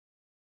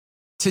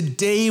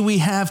Today we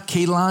have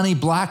Kaylani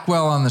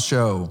Blackwell on the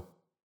show.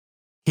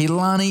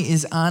 Kaylani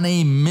is on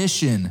a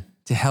mission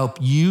to help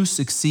you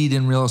succeed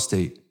in real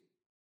estate.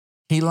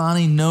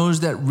 Kaylani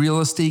knows that real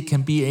estate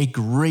can be a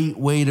great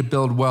way to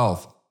build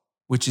wealth,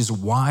 which is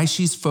why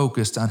she's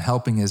focused on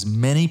helping as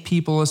many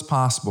people as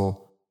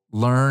possible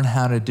learn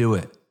how to do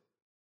it.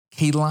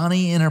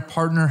 Kaylani and her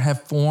partner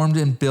have formed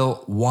and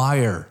built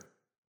WIRE,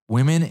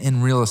 Women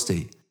in Real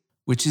Estate,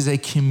 which is a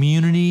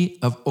community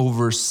of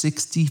over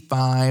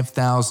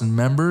 65,000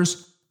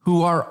 members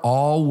who are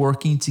all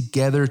working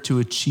together to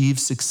achieve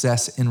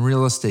success in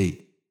real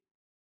estate.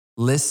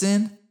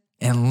 Listen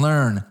and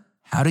learn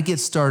how to get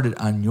started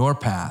on your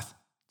path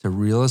to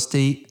real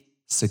estate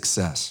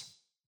success.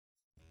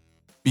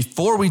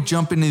 Before we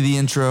jump into the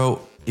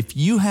intro, if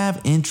you have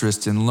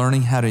interest in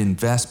learning how to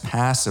invest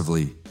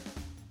passively,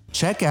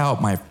 check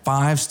out my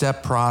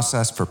 5-step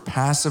process for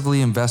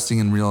passively investing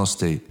in real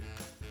estate.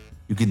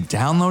 You can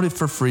download it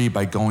for free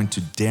by going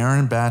to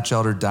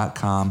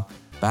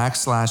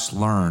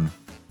darrenbatchelder.com/learn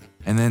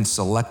and then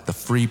select the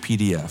free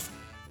PDF.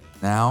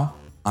 Now,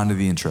 onto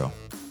the intro.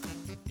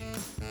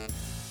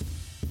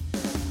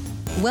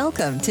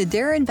 Welcome to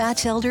Darren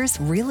Batchelder's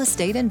Real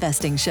Estate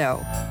Investing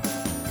Show.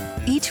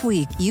 Each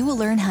week, you will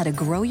learn how to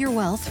grow your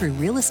wealth through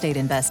real estate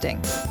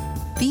investing.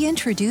 Be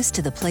introduced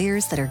to the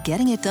players that are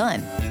getting it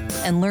done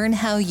and learn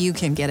how you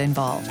can get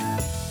involved.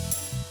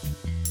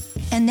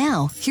 And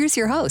now, here's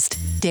your host,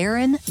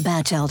 Darren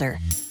Batchelder.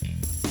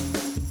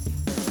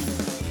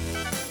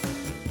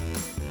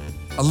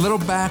 A little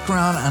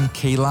background on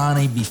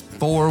Kaylani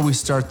before we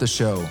start the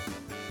show.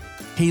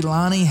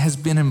 Kaylani has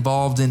been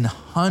involved in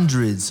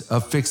hundreds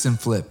of fix and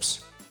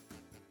flips.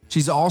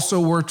 She's also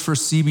worked for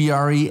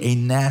CBRE, a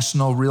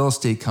national real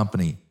estate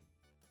company.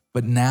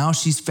 But now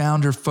she's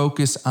found her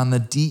focus on the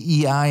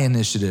DEI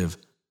initiative,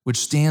 which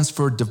stands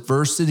for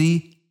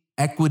Diversity,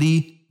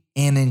 Equity,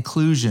 and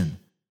Inclusion.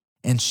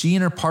 And she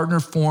and her partner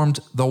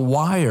formed the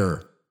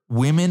WIRE,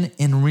 Women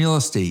in Real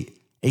Estate,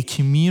 a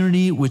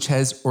community which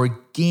has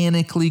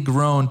organically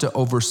grown to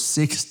over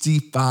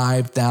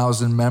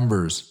 65,000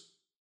 members.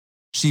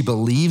 She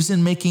believes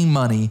in making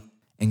money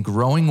and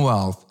growing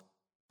wealth,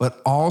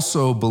 but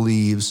also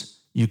believes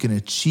you can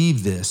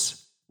achieve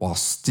this while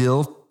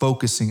still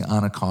focusing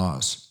on a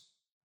cause.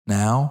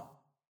 Now,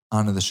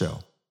 onto the show.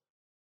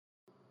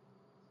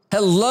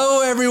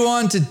 Hello,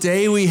 everyone.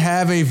 Today we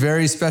have a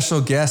very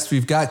special guest.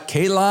 We've got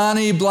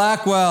Kaylani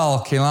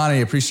Blackwell.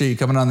 Kaylani, appreciate you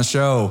coming on the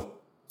show.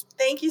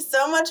 Thank you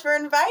so much for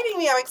inviting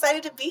me. I'm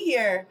excited to be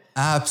here.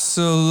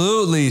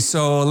 Absolutely.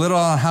 So a little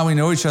on how we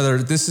know each other.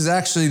 This is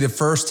actually the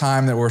first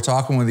time that we're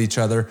talking with each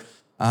other.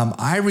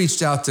 I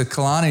reached out to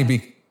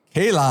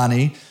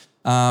Kaylani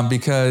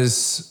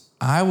because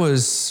I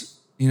was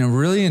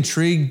really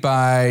intrigued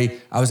by,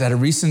 I was at a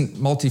recent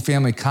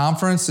multifamily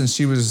conference and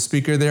she was a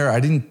speaker there. I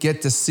didn't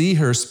get to see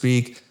her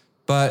speak,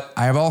 but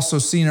I've also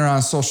seen her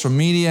on social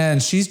media and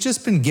she's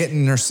just been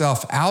getting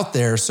herself out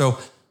there. So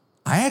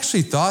I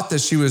actually thought that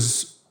she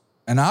was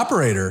an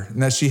operator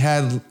and that she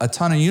had a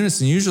ton of units.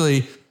 And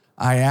usually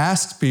I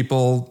asked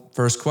people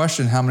first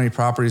question, how many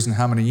properties and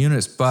how many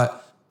units,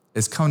 but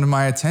it's come to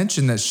my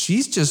attention that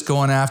she's just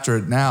going after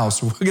it now.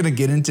 So we're going to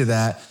get into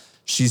that.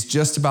 She's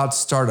just about to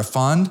start a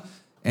fund.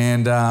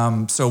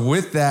 And so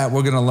with that,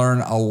 we're going to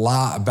learn a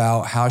lot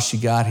about how she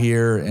got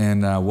here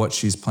and what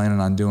she's planning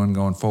on doing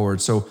going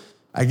forward. So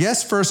I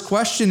guess first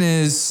question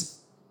is,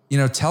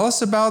 tell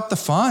us about the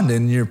fund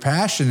and your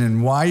passion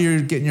and why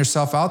you're getting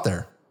yourself out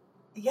there.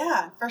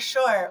 Yeah, for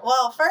sure.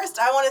 Well, first,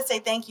 I want to say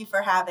thank you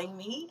for having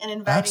me and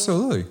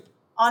inviting me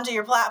onto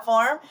your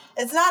platform.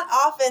 It's not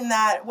often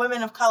that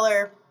women of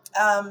color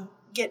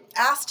get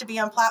asked to be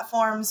on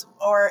platforms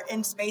or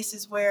in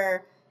spaces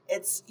where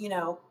it's,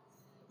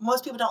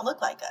 most people don't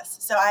look like us.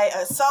 So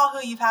I saw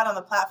who you've had on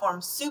the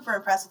platform, super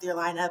impressed with your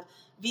lineup.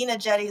 Vina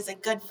Jetty is a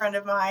good friend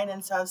of mine,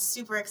 and so I was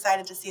super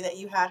excited to see that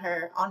you had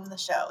her on the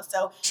show.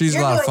 So she's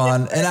a lot of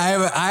fun, and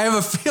I have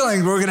a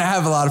feeling we're going to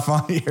have a lot of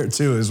fun here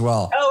too as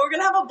well. Oh, we're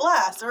going to have a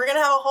blast. We're going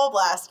to have a whole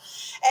blast.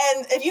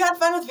 And if you had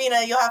fun with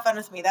Vina, you'll have fun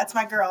with me. That's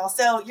my girl.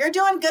 So you're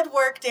doing good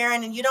work,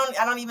 Darren, and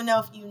I don't even know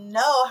if you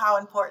know how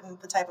important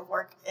the type of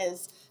work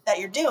is that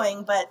you're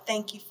doing, but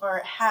thank you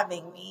for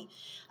having me.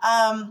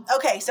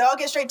 Okay, so I'll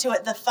get straight to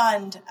it. The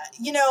fund,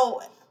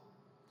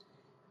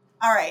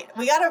 all right,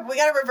 we gotta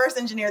reverse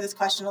engineer this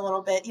question a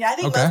little bit. I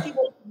think most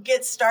people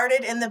get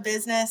started in the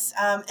business,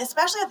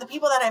 especially at the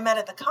people that I met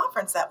at the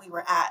conference that we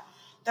were at.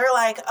 They're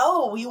like,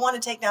 oh, we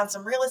want to take down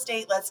some real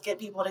estate. Let's get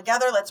people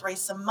together. Let's raise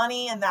some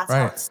money. And that's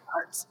how it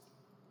starts.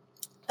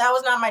 That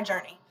was not my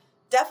journey.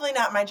 Definitely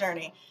not my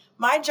journey.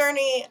 My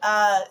journey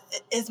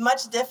is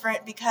much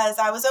different because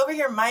I was over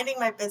here minding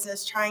my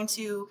business, trying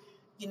to,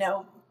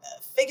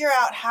 figure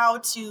out how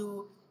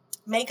to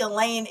make a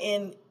lane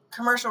in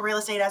commercial real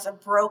estate as a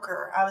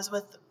broker. I was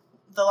with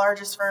the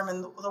largest firm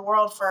in the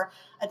world for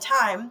a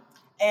time,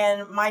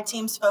 and my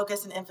team's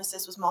focus and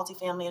emphasis was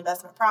multifamily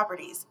investment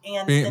properties.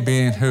 And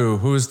being who?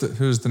 Who's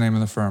the name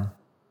of the firm?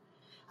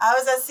 I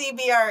was at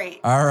CBRE.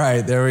 All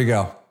right, there we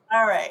go.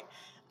 All right.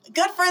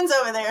 good friends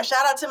over there.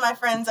 Shout out to my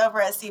friends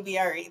over at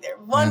CBRE. They're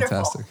wonderful.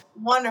 Fantastic.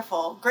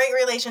 Wonderful. Great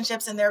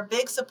relationships, and they're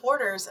big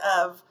supporters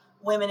of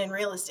women in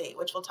real estate,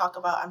 which we'll talk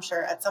about, I'm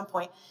sure, at some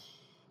point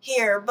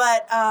here.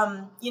 But,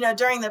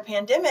 during the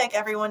pandemic,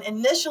 everyone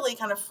initially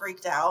kind of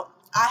freaked out.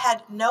 I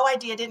had no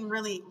idea, didn't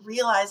really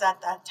realize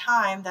at that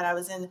time that I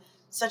was in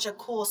such a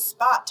cool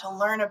spot to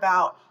learn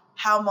about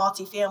how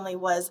multifamily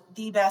was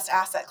the best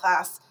asset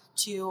class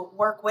to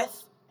work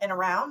with and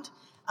around.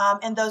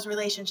 And those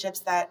relationships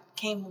that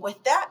came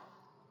with that.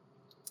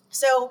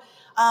 So,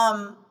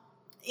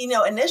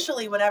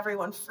 initially when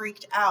everyone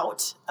freaked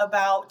out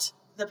about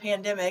the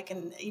pandemic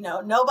and,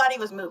 nobody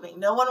was moving,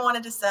 no one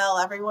wanted to sell,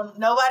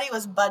 nobody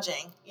was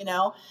budging,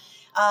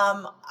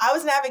 I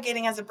was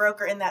navigating as a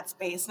broker in that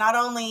space. Not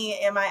only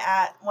am I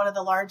at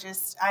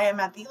I am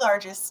at the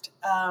largest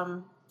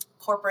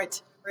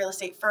corporate real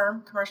estate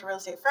firm, commercial real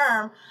estate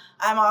firm.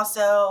 I'm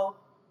also,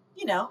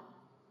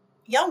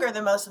 younger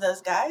than most of those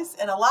guys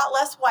and a lot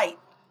less white,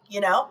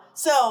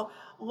 So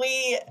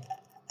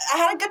I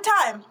had a good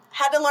time,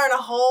 had to learn a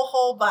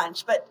whole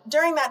bunch. But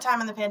during that time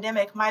in the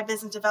pandemic, my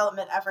business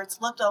development efforts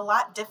looked a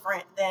lot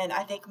different than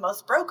I think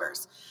most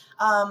brokers.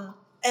 And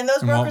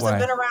those brokers have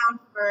been around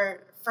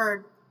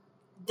for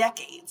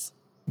decades.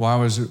 Why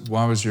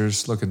was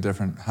yours looking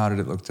different? How did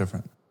it look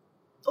different?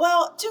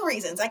 Well, two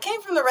reasons. I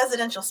came from the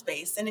residential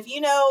space. And if you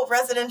know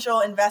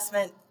residential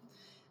investment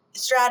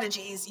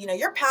strategies,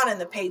 you're pounding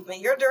the pavement,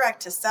 you're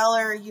direct to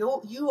seller,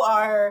 you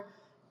are,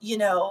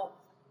 you're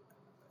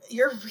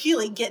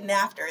really getting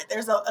after it.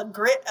 There's a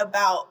grit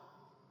about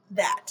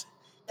that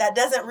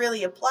doesn't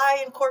really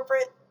apply in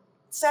corporate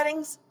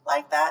settings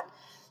like that.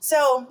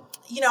 So,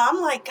 I'm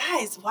like,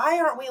 guys, why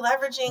aren't we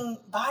leveraging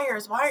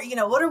buyers? What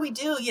do we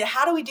do?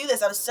 How do we do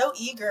this? I was so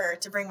eager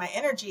to bring my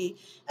energy.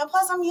 And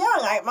plus I'm young,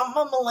 I'm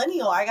a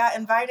millennial. I got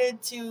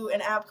invited to an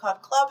app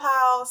called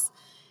Clubhouse.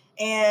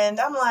 And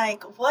I'm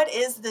like, what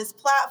is this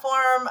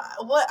platform?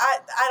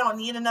 I don't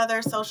need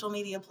another social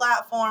media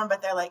platform.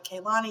 But they're like,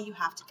 Kaylani, you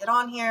have to get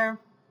on here.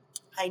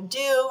 I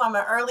do. I'm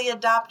an early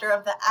adopter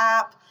of the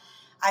app.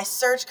 I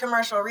search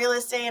commercial real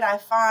estate. I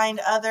find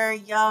other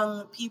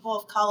young people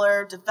of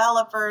color,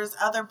 developers,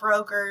 other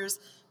brokers,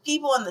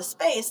 people in the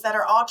space that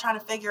are all trying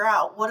to figure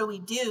out, what do we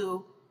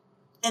do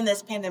in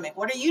this pandemic?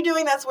 What are you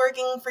doing that's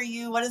working for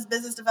you? What does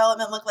business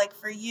development look like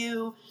for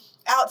you?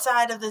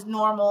 Outside of this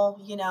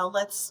normal,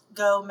 let's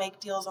go make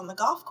deals on the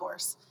golf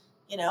course,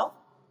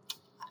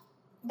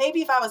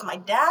 Maybe if I was my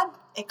dad,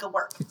 it could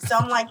work. So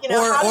I'm like,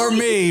 or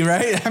me,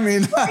 right? I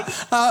mean,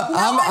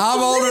 I'm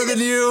older than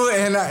you,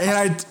 and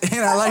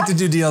I like to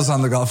do deals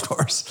on the golf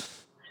course.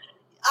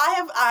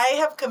 I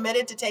have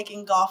committed to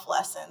taking golf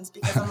lessons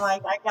because I'm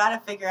like, I got to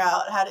figure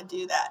out how to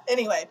do that.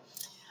 Anyway,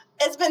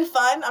 it's been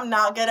fun. I'm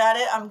not good at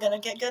it. I'm going to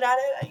get good at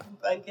it.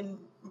 I can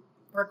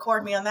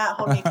record me on that,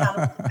 hold me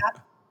accountable for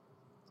that.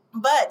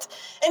 But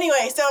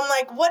anyway, so I'm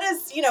like, what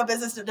does,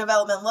 business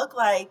development look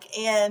like?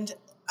 And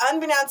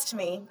unbeknownst to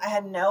me, I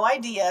had no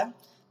idea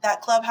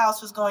that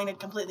Clubhouse was going to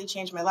completely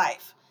change my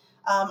life.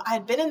 I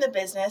had been in the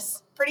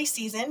business, pretty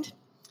seasoned,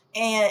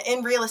 and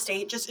in real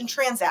estate, just in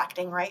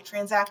transacting, right?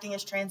 Transacting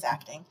is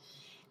transacting.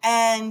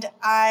 And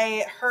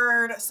I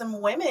heard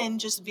some women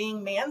just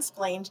being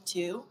mansplained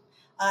to,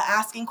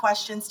 asking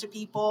questions to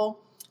people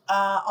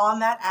on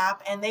that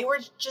app, and they were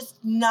just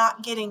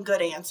not getting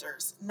good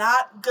answers.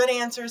 Not good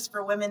answers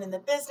for women in the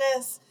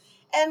business,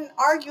 and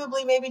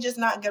arguably maybe just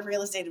not good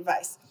real estate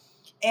advice.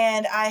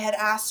 And I had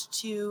asked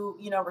to,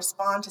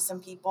 respond to some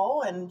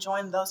people and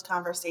join those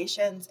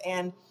conversations.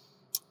 And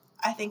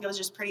I think it was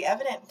just pretty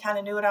evident, kind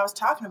of knew what I was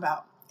talking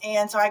about.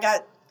 And so I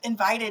got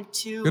invited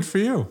to. Good for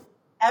you.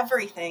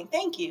 Everything.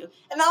 Thank you.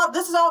 And now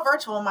this is all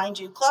virtual, mind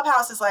you.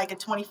 Clubhouse is like a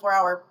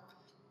 24-hour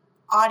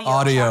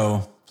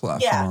audio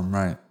platform,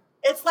 right?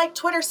 It's like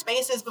Twitter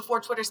Spaces before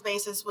Twitter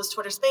Spaces was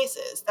Twitter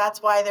Spaces.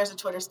 That's why there's a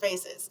Twitter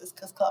Spaces, is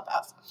because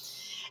Clubhouse.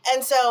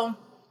 And so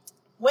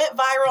went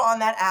viral on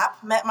that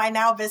app, met my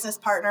now business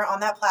partner on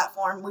that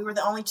platform. We were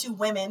the only two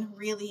women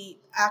really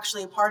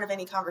actually a part of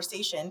any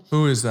conversation.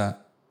 Who is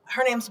that?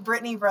 Her name's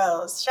Brittany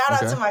Rose. Shout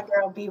out to my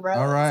girl, B Rose.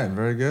 All right,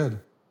 very good.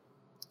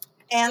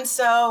 And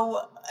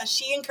so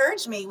she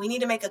encouraged me, we need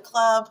to make a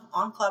club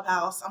on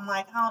Clubhouse. I'm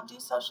like, I don't do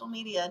social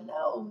media.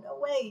 No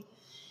way.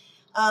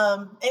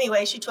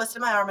 Anyway, she twisted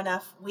my arm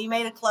enough. We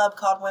made a club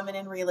called Women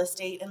in Real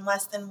Estate. In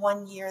less than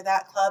 1 year,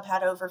 that club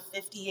had over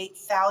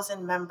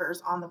 58,000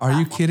 members on the platform.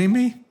 Are you kidding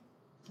me?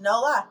 No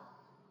lie.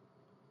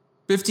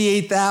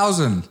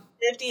 58,000.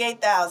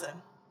 58,000.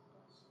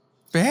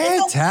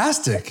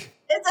 Fantastic.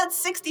 It's at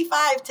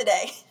 65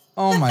 today.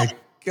 Oh my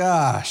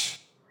gosh.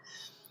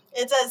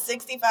 It's at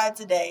 65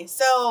 today.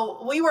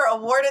 So we were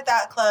awarded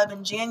that club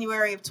in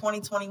January of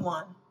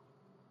 2021.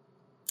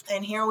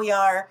 And here we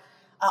are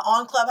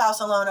on Clubhouse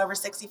alone, over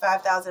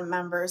 65,000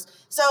 members.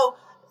 So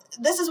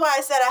this is why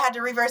I said I had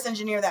to reverse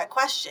engineer that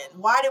question.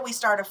 Why did we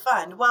start a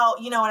fund? Well,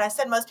 when I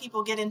said most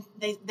people get in,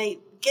 they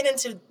get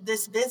into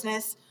this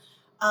business,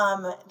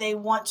 they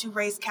want to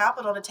raise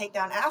capital to take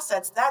down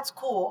assets. That's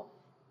cool.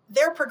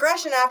 Their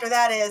progression after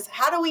that is,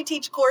 how do we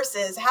teach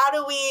courses? How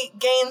do we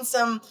gain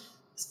some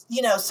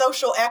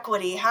social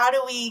equity? How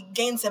do we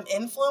gain some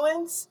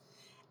influence?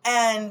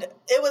 And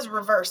it was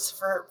reversed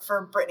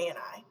for Brittany and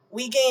I.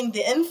 We gained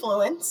the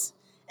influence,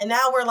 and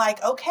now we're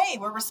like, okay,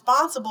 we're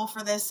responsible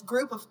for this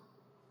group of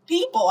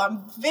people.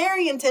 I'm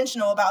very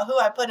intentional about who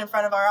I put in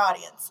front of our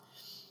audience.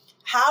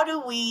 How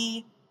do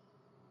we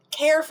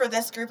care for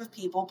this group of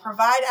people,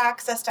 provide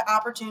access to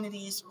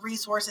opportunities,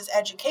 resources,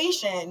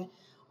 education?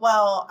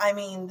 Well, I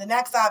mean, the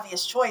next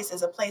obvious choice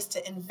is a place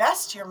to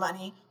invest your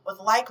money with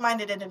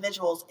like-minded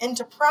individuals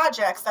into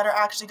projects that are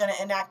actually going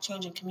to enact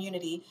change in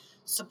community,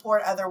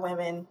 support other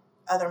women,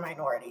 other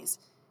minorities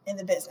in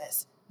the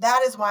business.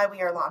 That is why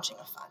we are launching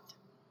a fund.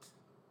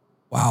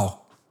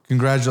 Wow.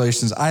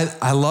 Congratulations.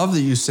 I love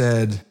that you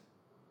said,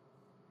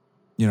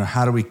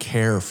 how do we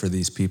care for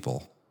these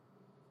people?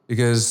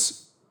 Because,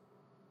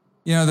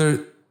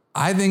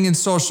 I think in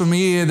social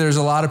media, there's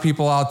a lot of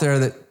people out there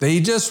that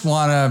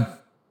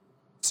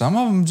some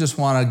of them just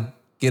want to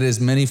get as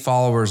many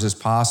followers as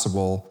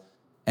possible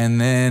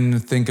and then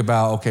think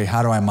about, okay,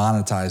 how do I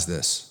monetize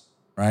this?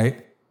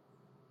 Right?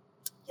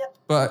 Yep.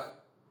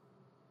 But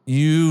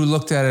you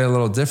looked at it a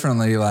little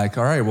differently, like,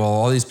 all right, well,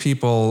 all these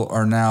people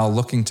are now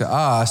looking to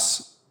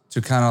us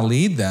to kind of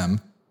lead them.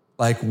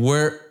 Like,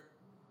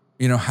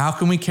 how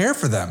can we care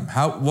for them?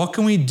 What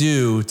can we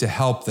do to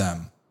help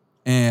them?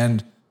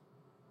 And,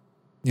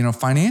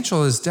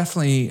 financial is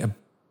definitely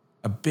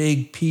a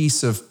big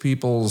piece of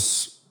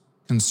people's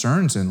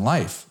concerns in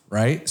life,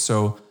 right?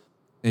 So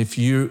if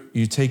you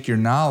take your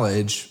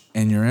knowledge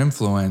and your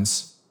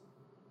influence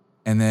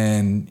and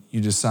then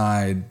you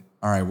decide,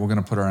 all right, we're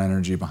going to put our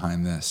energy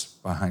behind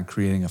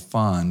creating a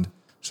fund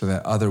so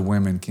that other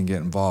women can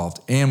get involved.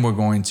 And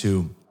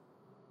it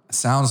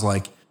sounds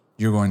like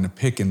you're going to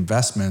pick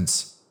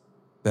investments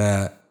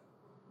that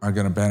are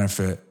going to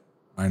benefit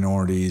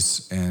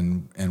minorities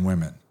and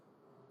women.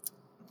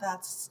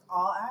 That's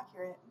all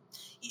accurate.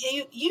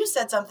 You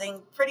said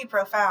something pretty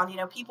profound.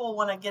 People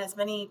want to get as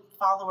many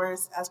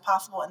followers as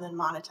possible and then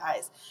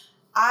monetize.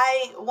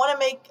 I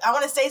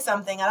want to say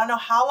something. I don't know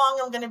how long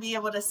I'm going to be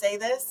able to say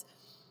this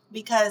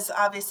because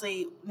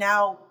obviously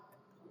now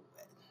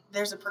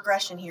there's a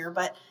progression here,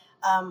 but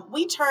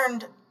we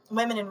turned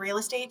women in real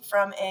estate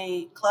from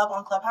a club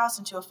on Clubhouse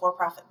into a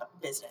for-profit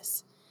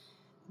business.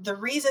 The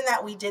reason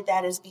that we did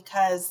that is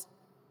because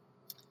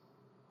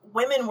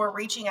women were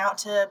reaching out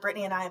to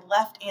Brittany and I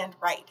left and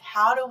right.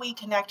 How do we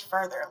connect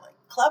further? Like,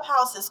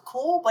 Clubhouse is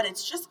cool, but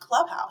it's just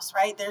Clubhouse,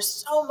 right? There's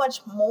so much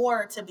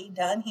more to be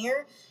done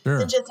here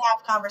than just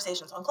have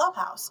conversations on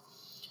Clubhouse.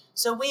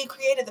 So we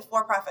created the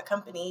for-profit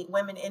company,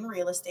 Women in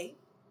Real Estate,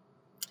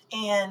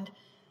 and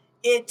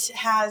it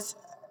has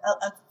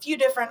a few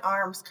different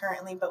arms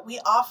currently, but we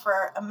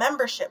offer a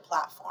membership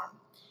platform.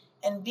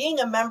 And being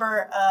a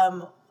member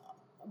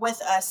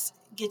with us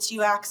gets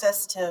you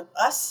access to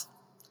us,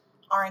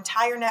 our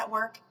entire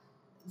network,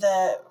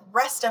 the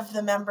rest of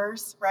the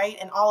members, right,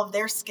 and all of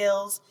their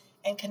skills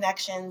and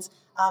connections,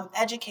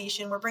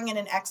 education. We're bringing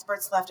in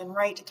experts left and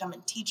right to come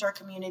and teach our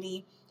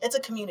community. It's a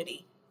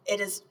community.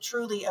 It is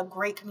truly a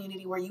great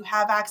community where you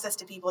have access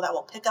to people that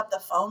will pick up the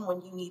phone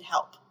when you need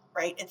help,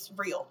 right? It's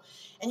real.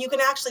 And you can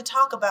actually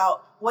talk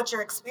about what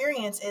your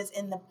experience is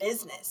in the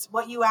business,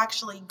 what you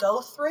actually go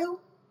through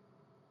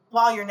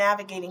while you're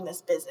navigating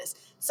this business.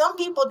 Some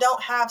people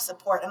don't have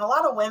support, and a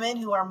lot of women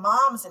who are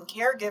moms and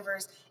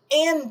caregivers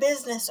and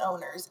business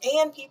owners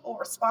and people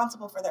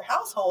responsible for their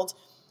households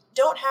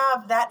don't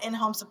have that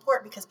in-home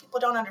support because people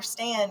don't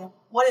understand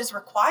what is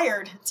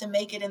required to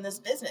make it in this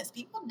business.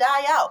 People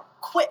die out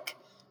quick,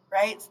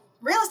 right?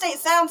 Real estate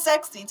sounds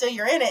sexy until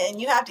you're in it and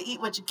you have to eat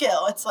what you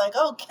kill. It's like,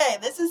 okay,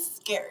 this is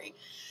scary.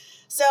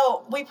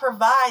 So we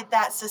provide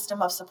that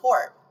system of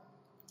support.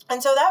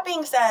 And so that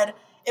being said,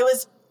 it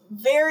was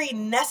very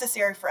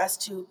necessary for us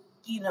to,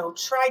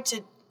 try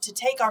to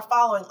take our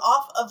following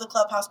off of the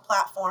Clubhouse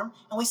platform.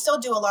 And we still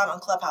do a lot on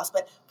Clubhouse,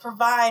 but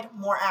provide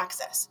more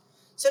access.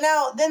 So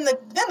now then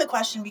the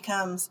question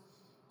becomes,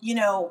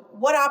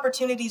 what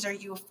opportunities are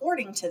you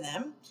affording to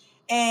them?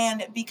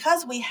 And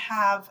because we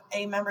have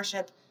a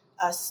membership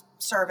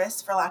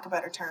service, for lack of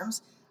better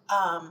terms,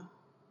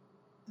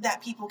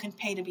 that people can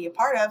pay to be a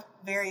part of,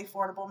 very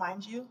affordable,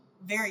 mind you,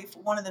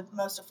 one of the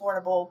most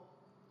affordable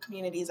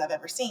communities I've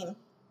ever seen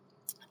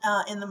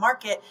in the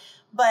market.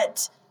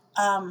 But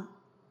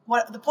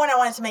what the point I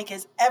wanted to make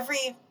is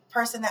every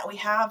person that we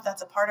have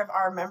that's a part of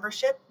our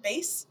membership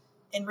base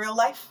in real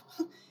life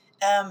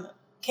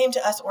came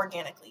to us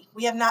organically.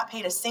 We have not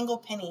paid a single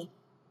penny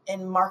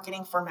in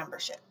marketing for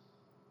membership.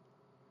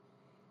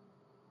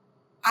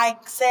 I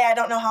say I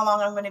don't know how long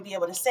I'm going to be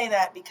able to say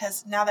that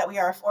because now that we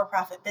are a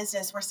for-profit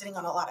business, we're sitting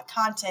on a lot of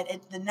content.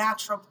 The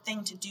natural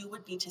thing to do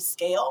would be to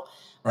scale,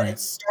 but It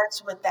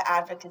starts with the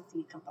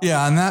advocacy component.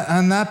 Yeah,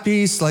 on that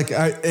piece,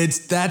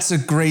 that's a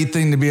great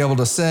thing to be able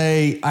to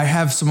say. I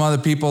have some other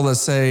people that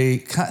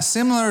say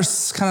similar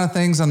kind of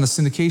things on the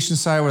syndication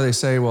side where they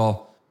say,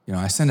 well,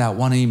 I send out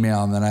one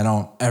email and then I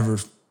don't ever,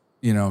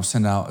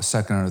 send out a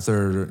second or a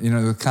third, or,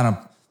 they're kind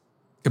of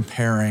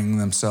comparing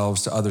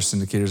themselves to other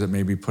syndicators that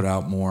maybe put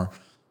out more.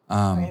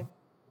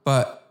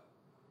 But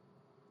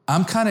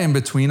I'm kind of in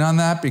between on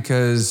that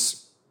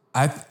because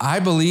I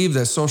believe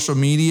that social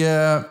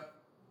media,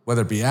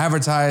 whether it be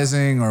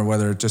advertising or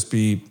whether it just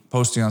be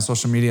posting on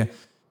social media,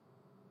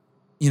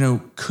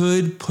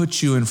 could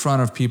put you in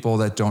front of people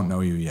that don't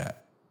know you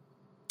yet,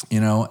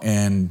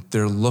 and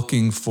they're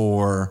looking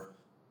for,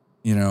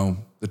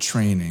 the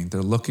training.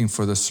 They're looking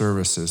for the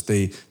services.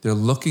 They're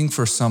looking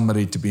for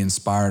somebody to be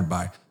inspired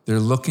by. They're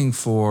looking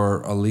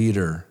for a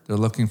leader. They're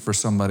looking for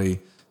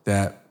somebody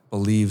that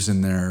believes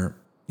in their,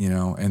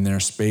 in their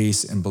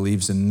space and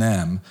believes in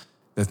them,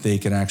 that they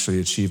can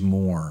actually achieve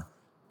more.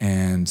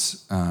 And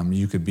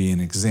you could be an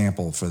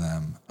example for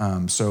them.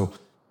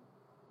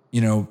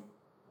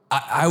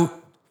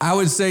 I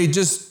would say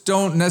just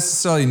don't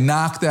necessarily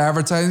knock the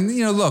advertising.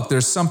 Look,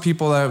 there's some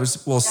people that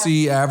will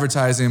see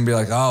advertising and be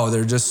like, oh,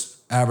 they're just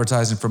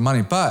advertising for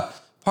money. But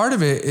part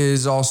of it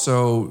is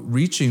also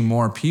reaching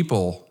more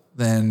people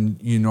than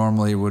you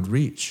normally would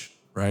reach,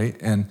 right?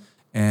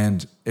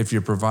 And if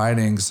you're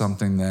providing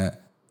something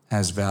that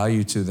has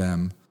value to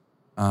them,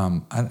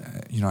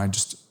 I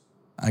just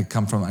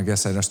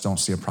don't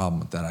see a problem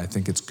with that. I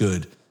think it's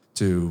good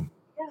to,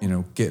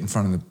 get in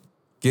front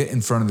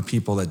of the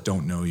people that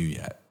don't know you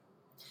yet.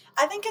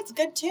 I think it's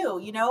good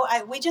too.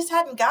 We just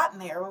hadn't gotten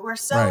there. We're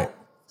still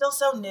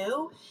so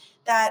new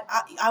that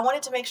I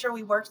wanted to make sure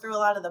we worked through a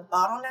lot of the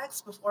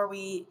bottlenecks before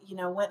we,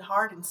 went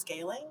hard in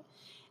scaling.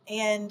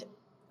 And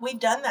we've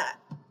done that.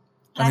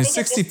 And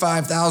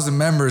 65,000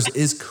 members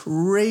is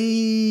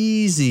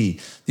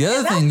crazy. The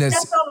other thing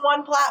that's on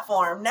one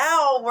platform.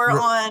 Now we're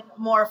on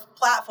more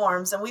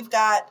platforms, and we've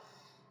got,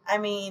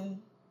 probably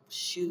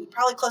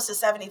close to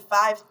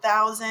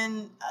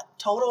 75,000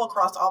 total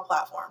across all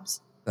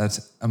platforms.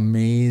 That's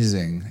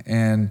amazing.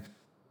 And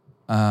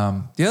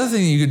the other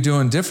thing you could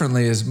do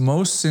differently is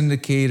most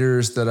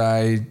syndicators that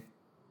I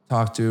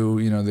talk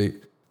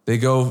to, they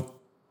go,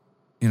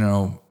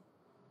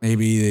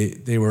 maybe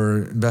they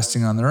were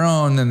investing on their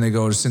own, then they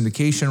go to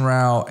syndication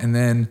route. And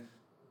then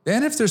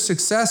if they're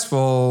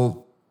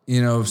successful,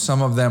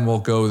 some of them will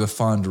go the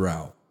fund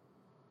route.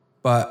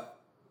 But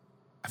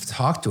I've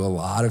talked to a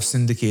lot of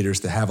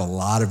syndicators that have a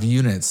lot of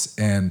units,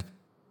 and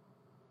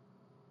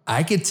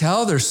I could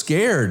tell they're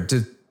scared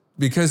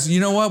because you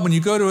know what? When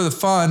you go to the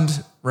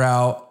fund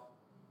route,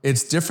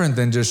 it's different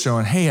than just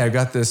showing, hey, I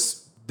got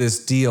this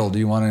deal. Do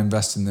you want to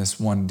invest in this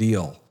one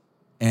deal?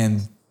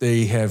 And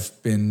they have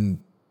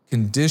been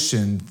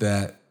conditioned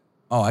that,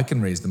 oh, I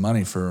can raise the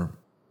money for,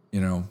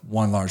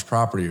 one large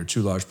property or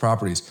two large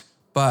properties,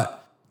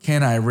 but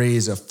can I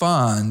raise a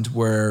fund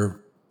where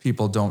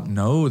people don't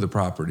know the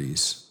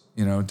properties,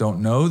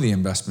 don't know the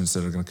investments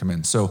that are going to come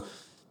in? So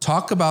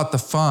talk about the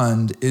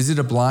fund. Is it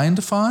a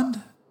blind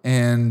fund?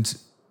 And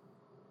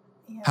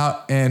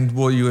how, and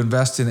will you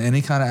invest in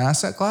any kind of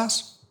asset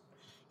class?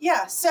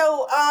 Yeah.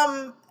 So,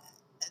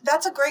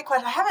 that's a great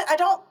question. I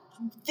don't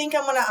think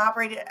I'm going to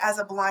operate it as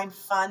a blind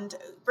fund.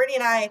 Brittany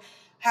and I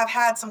have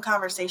had some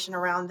conversation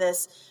around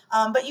this,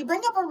 but you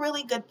bring up a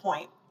really good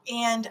point.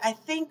 And I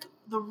think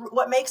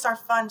what makes our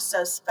fund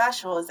so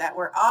special is that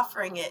we're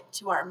offering it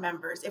to our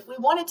members. If we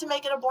wanted to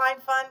make it a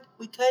blind fund,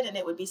 we could, and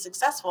it would be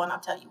successful. And I'll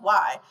tell you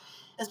why.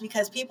 Is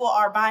because people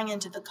are buying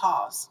into the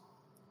cause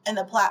and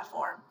the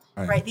platform,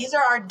 right? These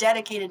are our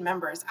dedicated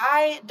members.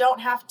 I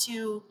don't have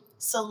to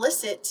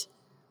solicit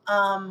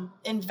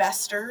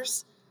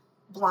investors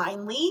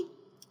blindly.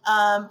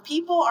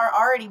 People are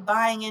already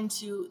buying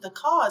into the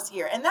cause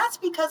here. And that's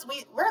because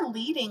we're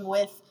leading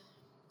with,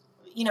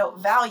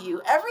 value.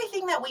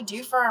 Everything that we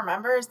do for our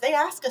members, they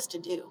ask us to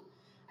do.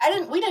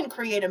 We didn't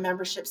create a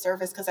membership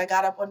service because I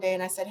got up one day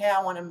and I said, hey,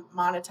 I want to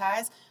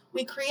monetize.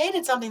 We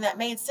created something that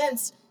made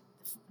sense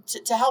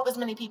to help as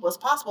many people as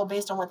possible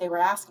based on what they were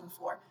asking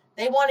for.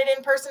 They wanted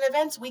in-person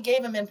events. We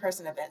gave them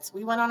in-person events.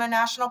 We went on a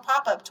national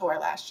pop-up tour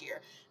last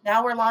year.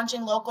 Now we're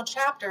launching local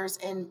chapters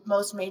in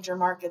most major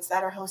markets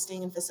that are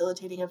hosting and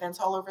facilitating events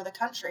all over the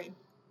country.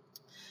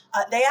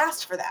 They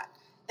asked for that.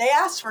 They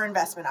asked for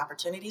investment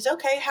opportunities.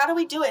 Okay, how do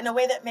we do it in a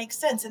way that makes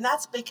sense? And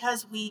that's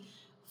because we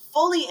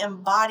fully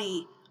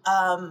embody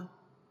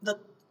the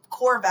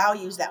core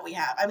values that we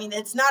have.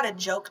 It's not a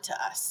joke to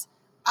us.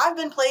 I've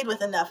been played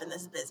with enough in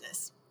this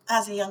business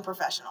as a young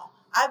professional.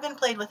 I've been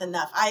played with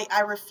enough.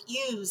 I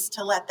refuse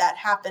to let that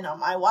happen on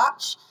my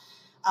watch,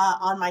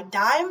 on my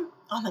dime,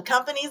 on the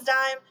company's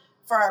dime,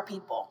 for our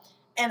people.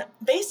 And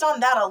based on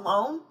that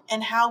alone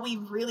and how we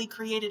really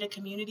created a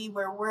community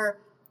where we're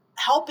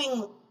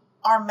helping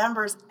our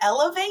members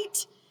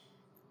elevate,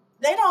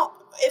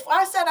 if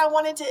I said I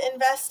wanted to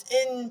invest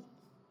in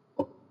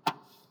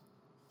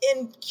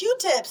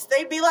Q-tips,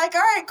 they'd be like,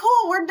 all right,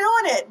 cool, we're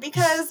doing it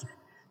because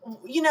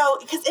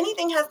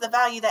anything has the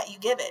value that you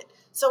give it.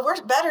 So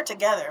we're better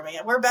together,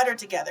 man. We're better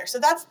together. So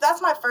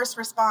that's my first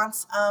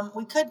response.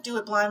 We could do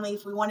it blindly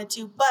if we wanted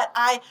to, but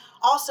I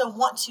also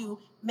want to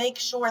make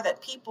sure that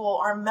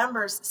our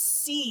members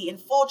see in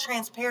full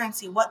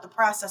transparency what the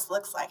process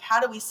looks like. How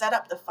do we set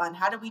up the fund?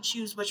 How do we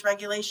choose which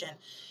regulation?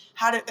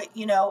 How do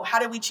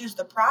we choose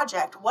the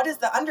project?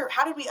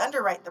 How did we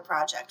underwrite the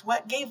project?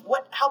 What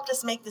helped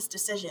us make this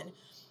decision?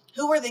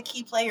 who were the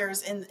key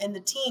players in the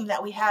team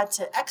that we had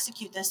to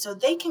execute this so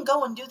they can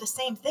go and do the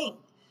same thing,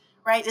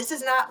 right?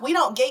 We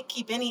don't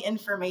gatekeep any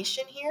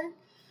information here.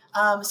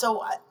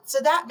 So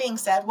that being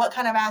said, what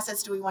kind of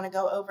assets do we want to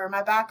go over?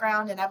 My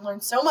background, and I've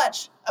learned so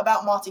much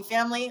about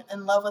multifamily,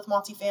 in love with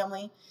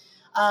multifamily.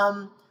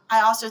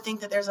 I also think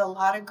that there's a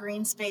lot of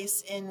green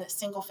space in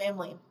single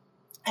family,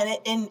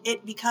 and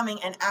it becoming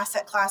an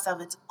asset class of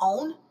its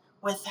own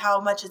with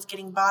how much it's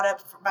getting bought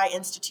up by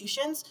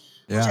institutions.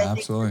 Yeah, which I think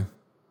absolutely.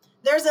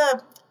 There's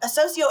a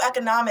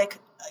socioeconomic,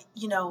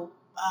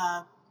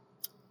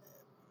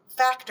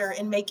 factor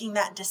in making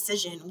that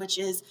decision, which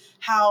is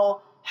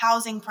how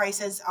housing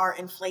prices are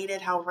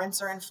inflated, how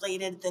rents are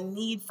inflated, the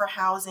need for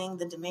housing,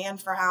 the demand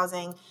for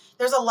housing.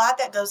 There's a lot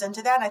that goes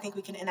into that. And I think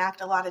we can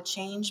enact a lot of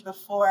change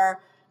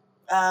before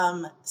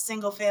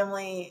single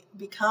family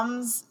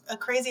becomes a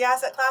crazy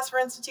asset class for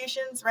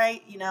institutions,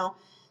 right?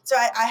 So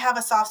I have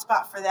a soft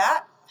spot for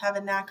that, have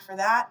a knack for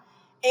that.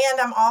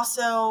 And I'm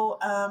also,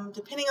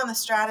 depending on the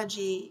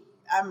strategy,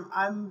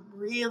 I'm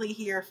really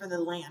here for the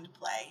land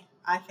play.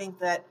 I think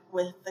that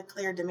with the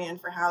clear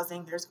demand for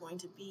housing, there's going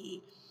to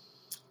be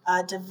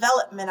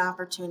development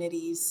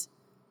opportunities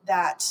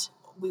that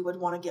we would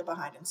want to get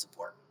behind and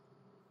support.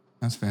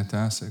 That's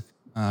fantastic.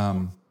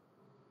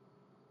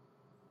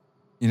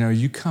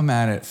 You come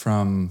at it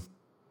from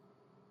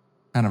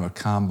kind of a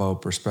combo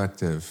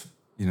perspective.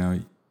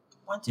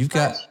 You've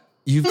got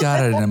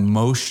an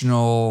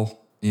emotional,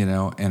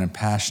 and a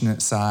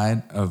passionate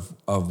side of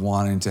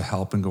wanting to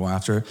help and go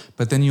after it.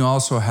 But then you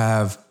also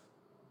have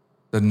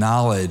the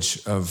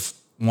knowledge of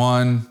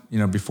one,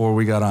 before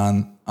we got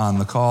on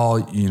the call,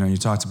 you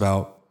talked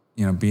about,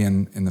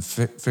 being in the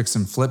fix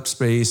and flip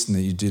space and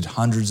that you did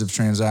hundreds of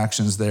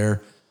transactions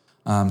there.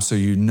 So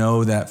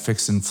that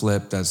fix and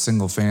flip, that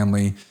single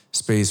family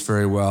space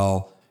very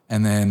well.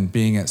 And then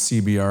being at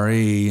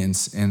CBRE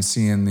and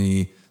seeing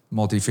the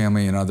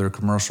multifamily and other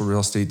commercial real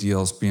estate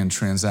deals being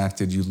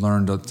transacted, you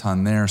learned a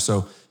ton there.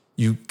 So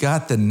you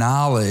got the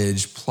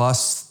knowledge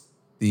plus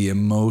the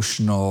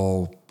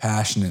emotional,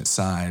 passionate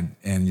side,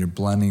 and you're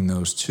blending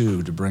those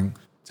two to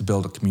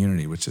build a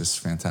community, which is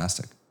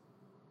fantastic.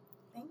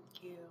 Thank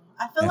you.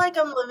 I feel like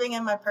I'm living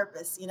in my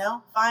purpose,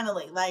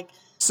 finally,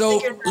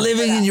 So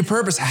living in your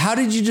purpose, how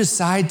did you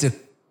decide to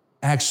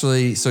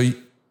actually,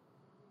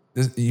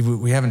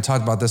 we haven't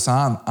talked about this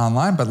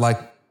online,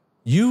 but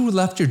you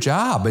left your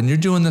job and you're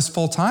doing this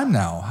full time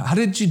now. How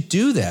did you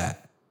do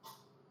that?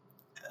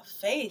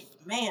 Faith.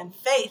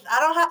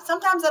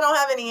 Sometimes I don't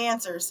have any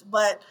answers,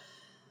 but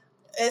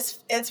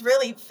it's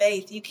really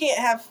faith. You can't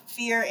have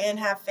fear and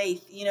have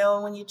faith.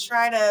 When you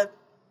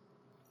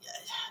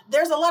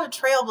there's a lot of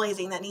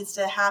trailblazing that needs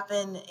to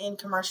happen in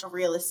commercial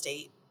real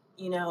estate,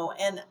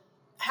 and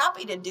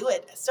happy to do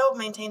it. Still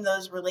maintain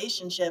those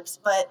relationships.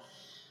 But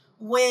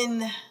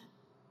when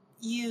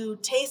you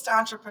taste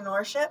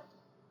entrepreneurship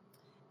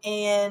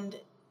and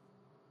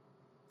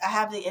I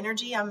have the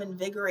energy, I'm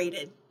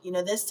invigorated.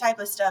 This type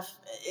of stuff,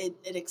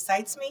 it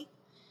excites me.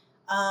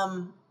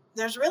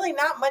 There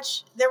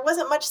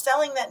wasn't much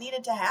selling that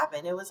needed to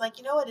happen. It was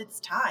it's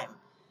time.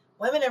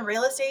 Women in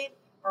real estate,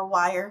 or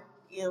WIRE,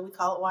 we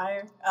call it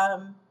WIRE.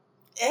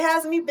 It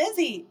has me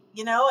busy,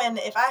 and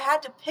if I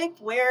had to pick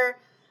where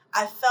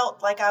I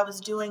felt like I was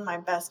doing my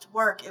best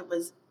work, it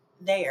was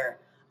there.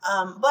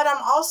 But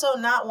I'm also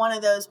not one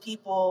of those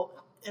people,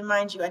 and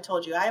mind you, I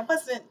told you, I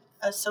wasn't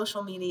a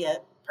social media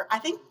I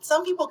think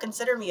some people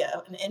consider me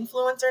an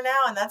influencer now,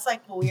 and that's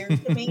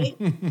weird to me.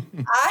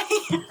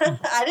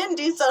 I didn't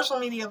do social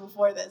media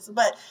before this,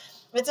 but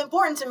it's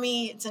important to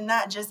me to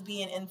not just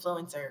be an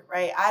influencer,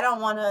 right? I don't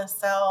want to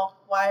sell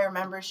WIRE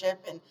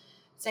membership and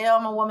say,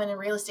 I'm a woman in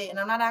real estate and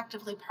I'm not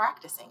actively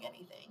practicing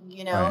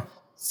anything, Right.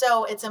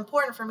 So it's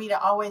important for me to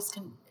always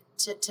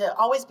to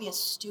always be a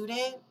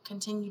student,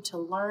 continue to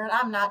learn.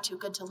 I'm not too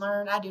good to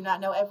learn. I do not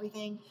know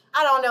everything.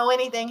 I don't know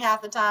anything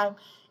half the time.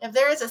 If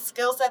there is a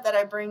skill set that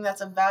I bring that's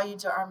of value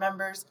to our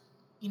members,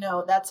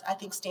 that's, I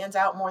think, stands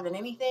out more than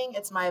anything.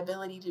 It's my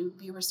ability to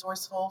be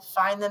resourceful,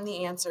 find them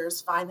the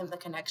answers, find them the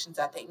connections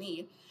that they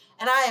need.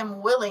 And I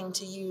am willing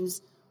to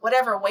use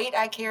whatever weight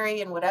I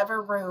carry in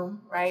whatever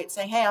room, right?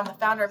 Saying, hey, I'm the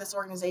founder of this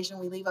organization.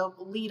 We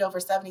lead over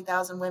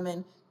 70,000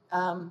 women.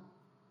 I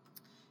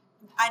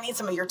need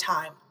some of your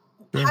time.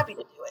 Sure. Happy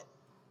to do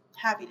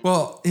it.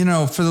 Well,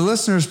 for the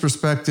listener's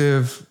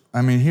perspective,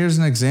 here's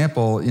an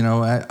example.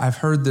 I've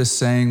heard this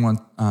saying when,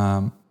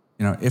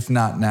 if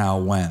not now,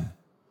 when,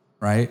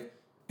 right?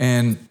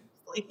 And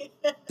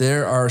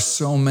there are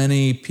so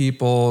many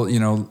people,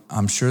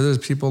 I'm sure there's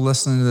people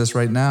listening to this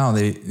right now.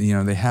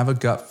 They have a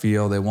gut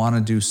feel. They want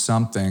to do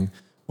something,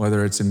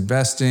 whether it's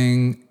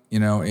investing,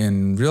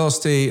 in real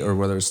estate, or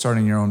whether it's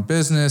starting your own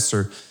business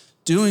or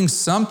doing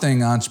something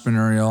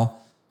entrepreneurial.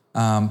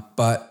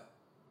 But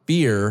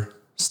fear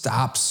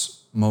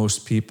stops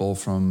most people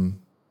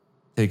from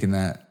taking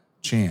that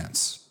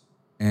chance.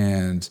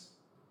 And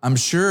I'm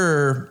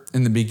sure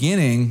in the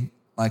beginning,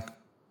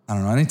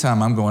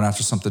 anytime I'm going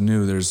after something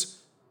new, there's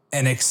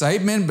an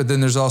excitement, but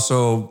then there's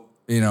also,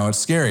 it's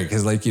scary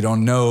because you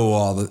don't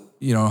know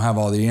you don't have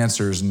all the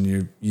answers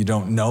and you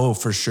don't know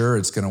for sure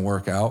it's going to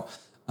work out.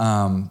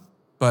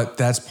 But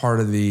that's part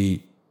of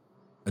the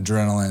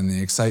adrenaline,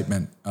 the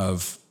excitement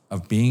of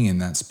being in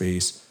that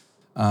space.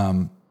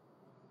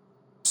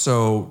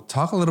 So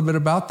talk a little bit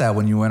about that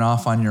when you went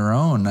off on your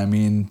own. I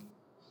mean,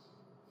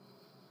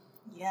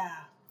 yeah,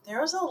 there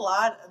was a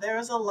lot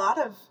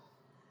of,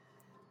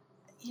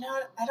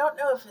 I don't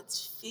know if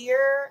it's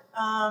fear.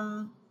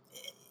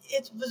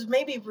 It was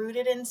maybe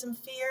rooted in some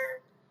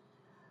fear,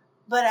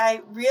 but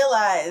I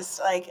realized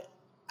like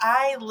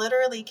I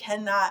literally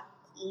cannot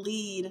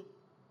lead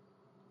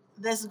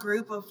this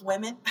group of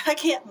women. I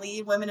can't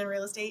lead women in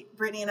real estate.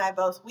 Brittany and I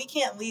both, we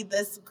can't lead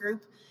this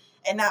group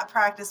and not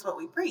practice what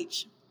we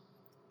preach.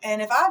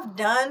 And if I've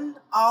done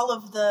all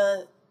of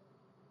the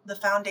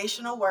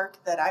foundational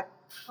work that I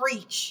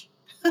preach,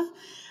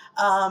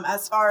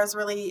 as far as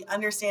really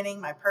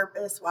understanding my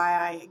purpose, why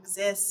I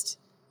exist,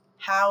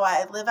 how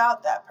I live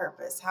out that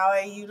purpose, how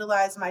I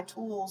utilize my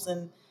tools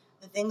and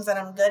the things that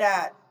I'm good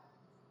at,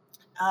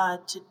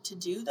 to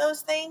do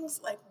those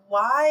things, like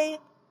why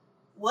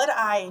would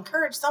I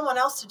encourage someone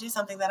else to do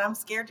something that I'm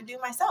scared to do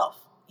myself?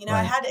 Right.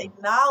 I had to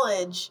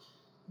acknowledge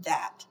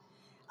that.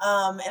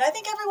 And I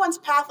think everyone's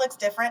path looks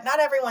different. Not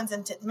everyone's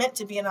meant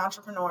to be an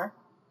entrepreneur.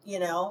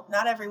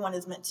 Not everyone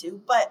is meant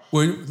to, but.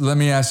 Well, let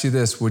me ask you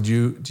this.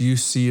 Do you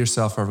see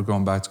yourself ever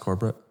going back to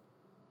corporate?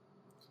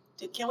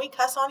 Dude, can we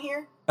cuss on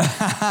here?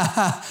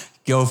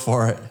 Go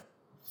for it.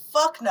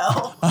 Fuck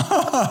no.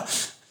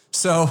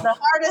 So.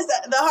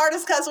 The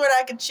hardest cuss word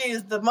I could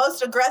choose, the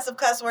most aggressive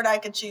cuss word I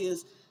could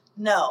choose.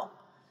 No,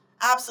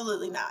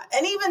 absolutely not.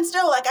 And even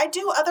still, like I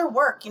do other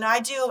work.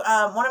 I do,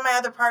 one of my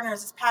other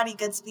partners is Patty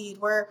Goodspeed.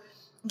 We're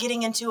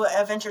getting into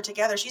a venture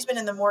together. She's been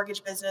in the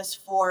mortgage business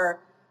for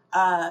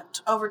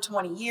over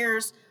 20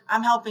 years.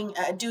 I'm helping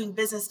doing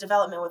business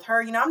development with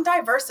her. I'm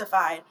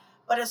diversified,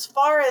 but as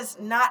far as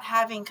not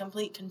having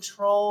complete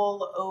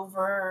control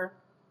over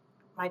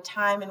my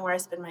time and where I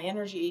spend my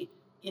energy,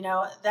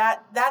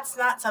 that's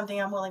not something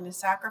I'm willing to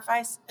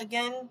sacrifice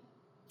again.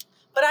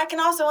 But I can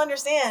also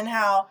understand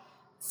how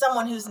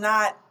someone who's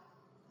not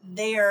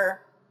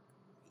there,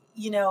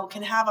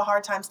 can have a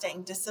hard time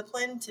staying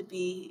disciplined to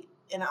be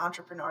in an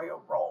entrepreneurial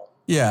role.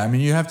 Yeah, I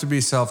mean, you have to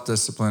be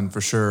self-disciplined for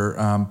sure.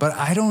 But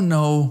I don't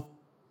know,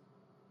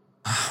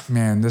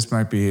 man, this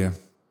might be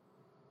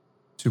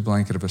too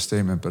blanket of a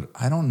statement, but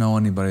I don't know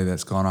anybody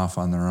that's gone off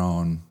on their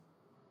own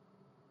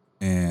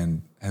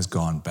and has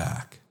gone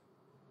back.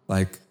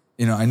 Like,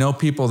 I know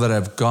people that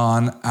have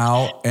gone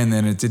out and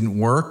then it didn't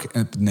work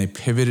and they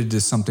pivoted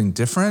to something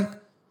different,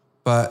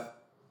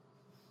 but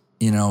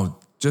I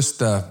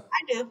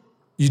do.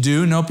 You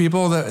do know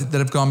people that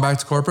have gone back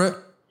to corporate?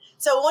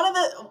 So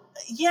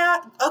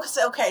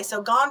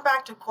so gone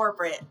back to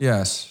corporate.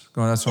 Yes,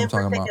 that's what I'm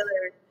talking about.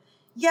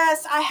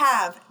 Yes, I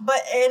have,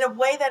 but in a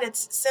way that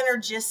it's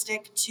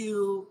synergistic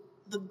to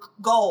the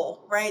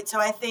goal, right? So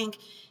I think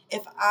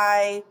if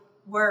I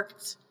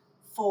worked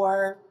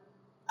for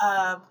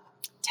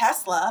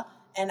Tesla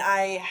and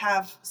I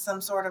have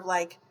some sort of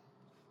like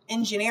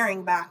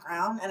engineering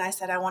background and I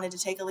said I wanted to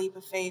take a leap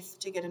of faith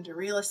to get into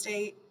real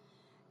estate,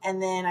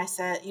 and then I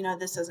said,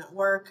 this doesn't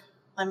work,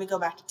 let me go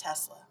back to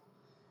Tesla.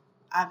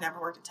 I've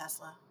never worked at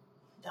Tesla.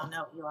 Don't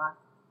know Elon.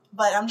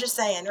 But I'm just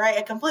saying, right?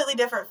 A completely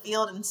different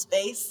field and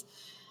space.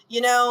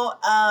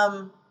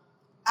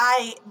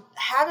 I've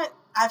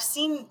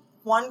seen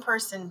one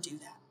person do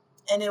that.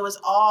 And it was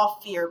all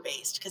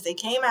fear-based because they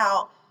came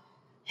out,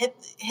 hit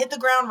the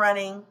ground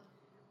running,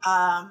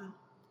 got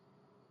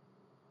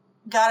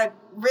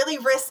really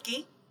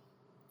risky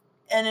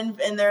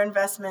in their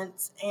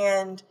investments,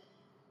 and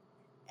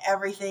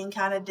everything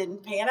kind of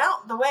didn't pan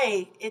out the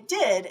way it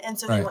did. And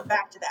so they went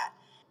back to that.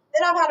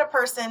 Then I've had a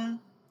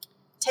person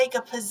take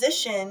a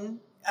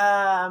position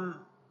at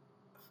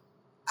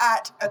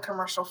a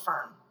commercial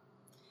firm.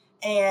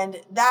 And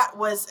that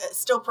was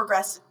still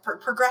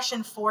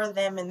progression for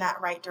them in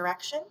that right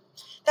direction.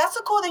 That's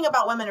the cool thing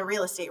about women in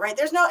real estate, right?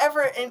 There's not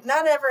ever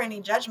any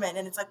judgment.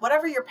 And it's like,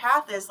 whatever your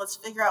path is, let's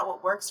figure out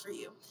what works for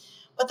you.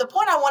 But the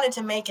point I wanted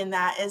to make in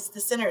that is the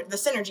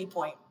synergy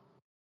point.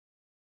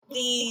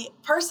 The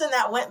person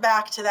that went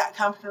back to that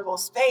comfortable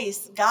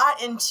space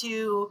got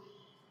into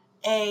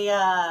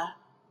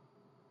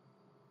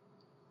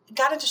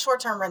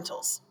short-term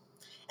rentals.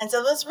 And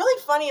so what's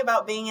really funny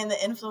about being in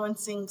the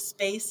influencing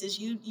space is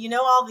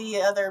all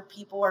the other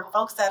people or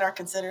folks that are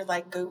considered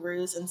like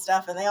gurus and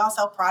stuff, and they all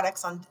sell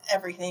products on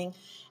everything.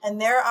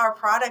 And there are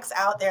products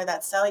out there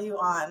that sell you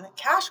on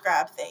cash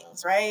grab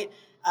things, right?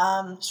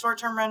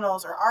 Short-term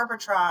rentals or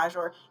arbitrage,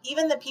 or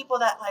even the people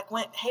that like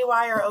went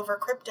haywire over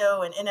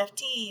crypto and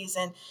NFTs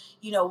and,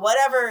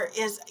 whatever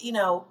is,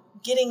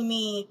 getting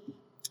me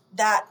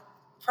that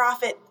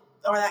profit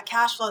or that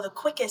cash flow the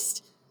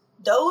quickest.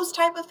 Those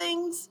type of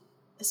things,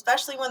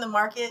 especially when the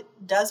market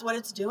does what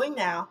it's doing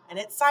now and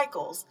it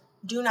cycles,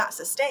 do not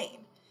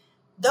sustain.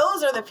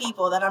 Those are the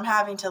people that I'm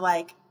having to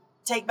like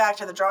take back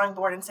to the drawing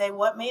board and say,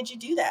 what made you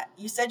do that?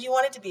 You said you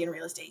wanted to be in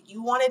real estate.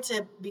 You wanted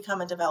to become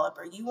a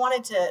developer. You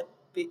wanted to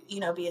be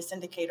a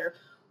syndicator.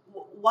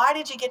 Why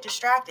did you get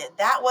distracted?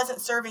 That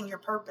wasn't serving your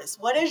purpose.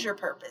 What is your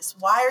purpose?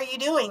 Why are you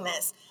doing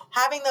this?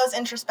 Having those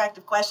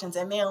introspective questions.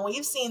 And man,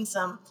 we've seen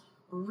some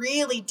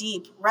really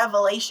deep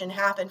revelation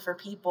happen for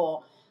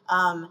people.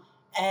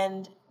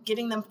 And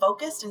getting them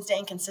focused and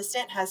staying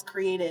consistent has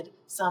created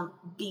some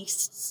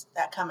beasts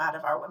that come out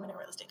of our women in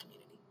real estate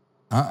community.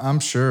 I'm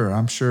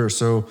sure.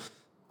 So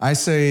I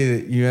say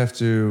that you have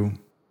to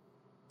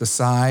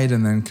decide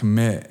and then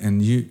commit.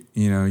 And you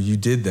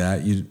did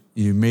that.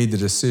 You made the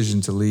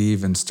decision to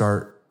leave and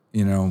start,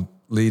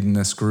 leading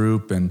this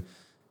group. And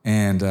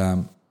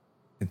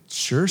it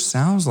sure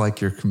sounds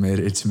like you're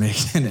committed to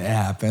making it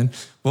happen.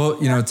 Well,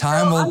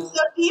 time will. I'm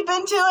so deep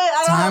into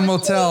it. Time will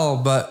tell,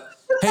 but.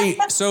 Hey,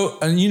 so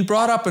and you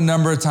brought up a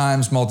number of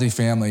times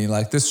multifamily.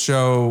 Like this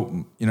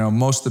show,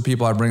 most of the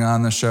people I bring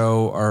on the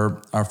show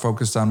are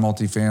focused on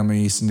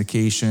multifamily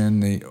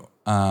syndication.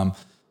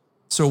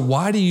 So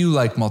why do you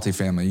like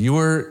multifamily? You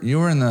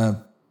were in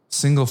the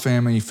single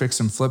family fix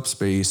and flip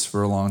space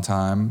for a long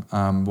time.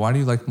 Why do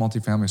you like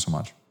multifamily so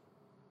much?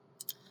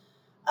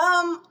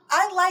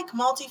 I like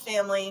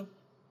multifamily,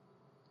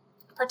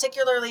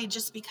 particularly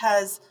just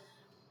because.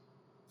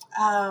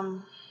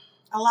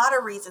 A lot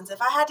of reasons.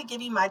 If I had to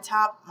give you my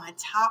top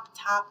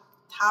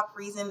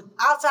reason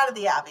outside of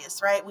the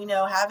obvious, right? We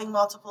know having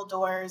multiple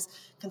doors,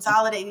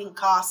 consolidating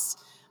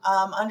costs,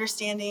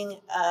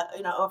 understanding,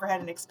 overhead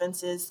and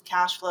expenses,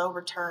 cash flow,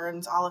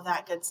 returns, all of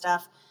that good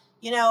stuff.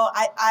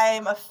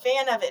 I'm a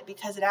fan of it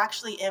because it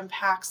actually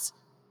impacts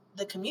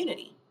the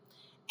community.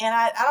 And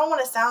I don't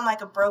want to sound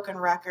like a broken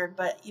record,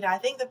 but, I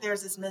think that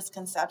there's this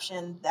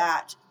misconception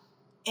that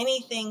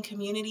anything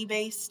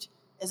community-based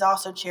is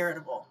also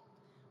charitable,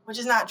 which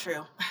is not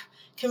true.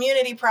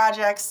 Community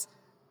projects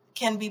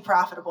can be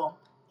profitable.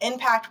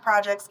 Impact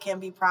projects can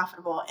be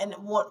profitable. And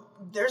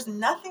there's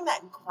nothing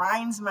that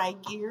grinds my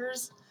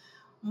gears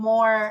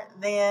more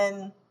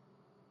than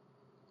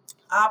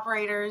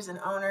operators and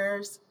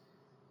owners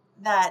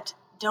that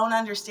don't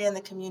understand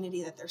the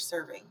community that they're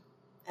serving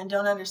and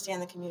don't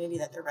understand the community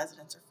that their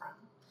residents are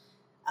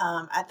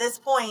from. At this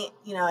point,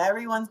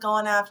 everyone's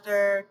going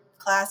after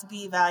Class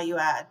B value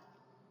add,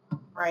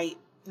 right?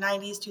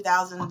 90s,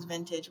 2000s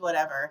vintage,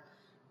 whatever,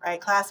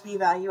 right? Class B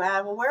value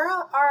add. Well, where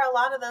are a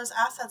lot of those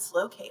assets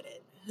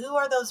located? Who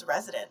are those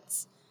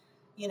residents?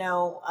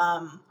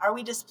 Are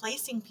we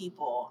displacing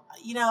people?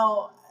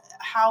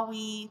 How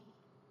we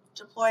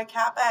deploy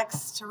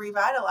CapEx to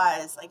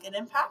revitalize, it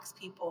impacts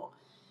people.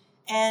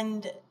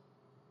 And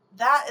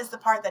that is the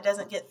part that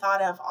doesn't get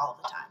thought of all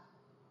the time.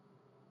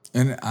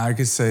 And I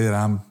could say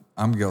that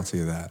I'm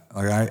guilty of that.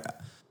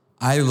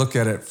 I look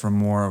at it from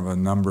more of a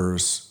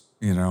numbers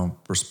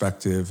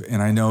perspective.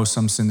 And I know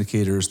some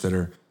syndicators that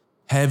are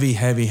heavy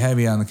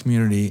on the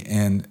community,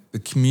 and the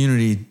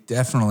community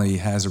definitely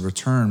has a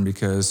return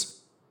because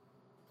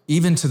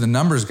even to the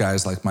numbers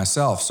guys like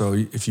myself. So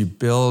if you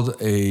build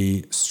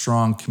a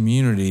strong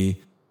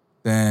community,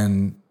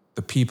 then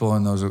the people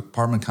in those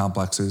apartment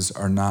complexes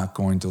are not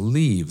going to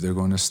leave. They're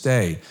going to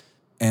stay.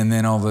 And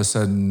then all of a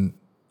sudden,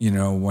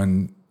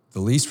 when the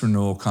lease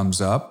renewal comes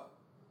up,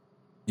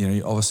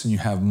 all of a sudden you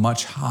have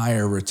much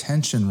higher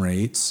retention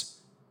rates.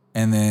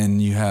 And then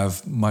you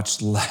have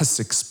much less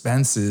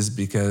expenses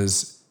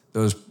because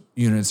those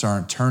units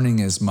aren't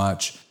turning as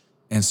much.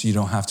 And so you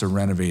don't have to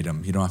renovate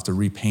them. You don't have to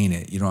repaint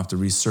it. You don't have to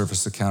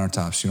resurface the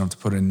countertops. You don't have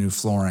to put in new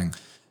flooring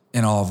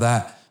and all of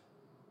that.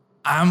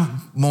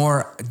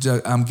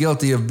 I'm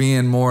guilty of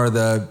being more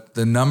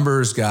the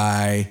numbers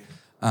guy,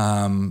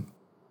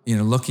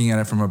 looking at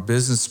it from a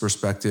business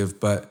perspective.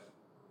 But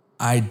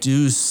I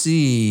do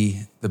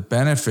see the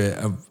benefit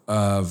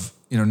of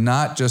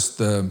not just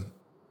the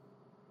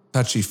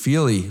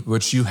touchy-feely,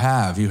 which you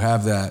have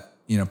that,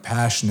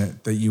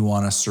 passionate that you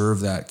want to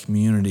serve that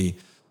community.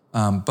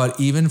 But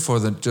even for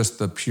just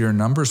the pure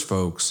numbers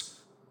folks,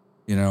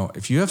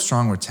 if you have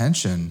strong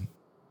retention,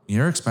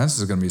 your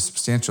expenses are going to be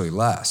substantially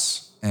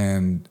less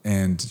and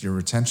your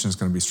retention is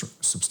going to be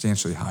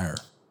substantially higher.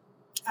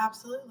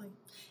 Absolutely.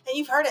 And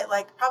you've heard it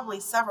probably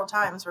several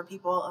times where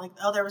people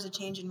there was a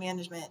change in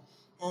management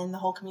and the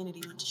whole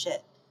community went to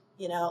shit.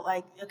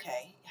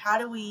 Okay, how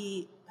do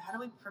we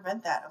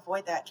prevent that,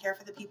 avoid that, care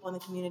for the people in the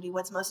community?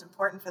 What's most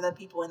important for the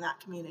people in that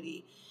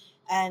community?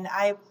 And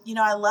I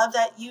love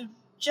that you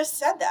just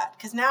said that,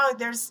 because now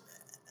there's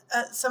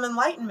some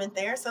enlightenment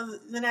there. So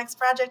the next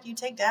project you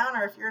take down,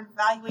 or if you're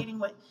evaluating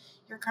what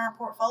your current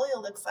portfolio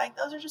looks like,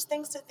 those are just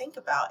things to think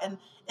about. And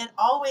it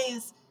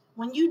always,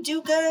 when you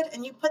do good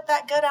and you put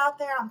that good out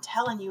there, I'm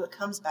telling you, it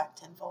comes back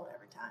tenfold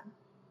every time.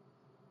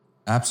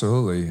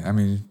 Absolutely. I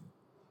mean,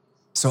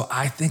 so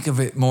I think of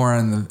it more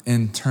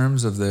in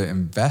terms of the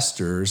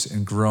investors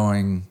and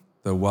growing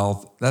the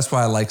wealth. That's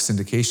why I like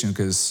syndication,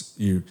 because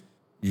you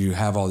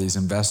have all these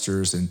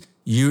investors, and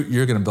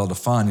you're going to build a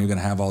fund. You're going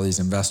to have all these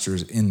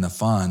investors in the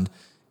fund,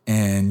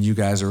 and you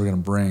guys are going to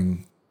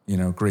bring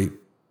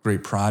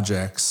great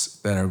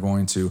projects that are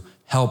going to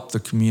help the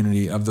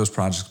community of those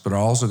projects, but are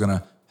also going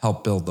to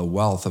help build the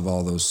wealth of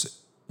all those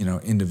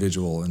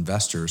individual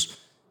investors.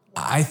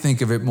 I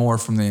think of it more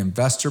from the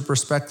investor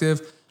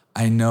perspective.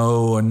 I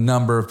know a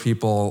number of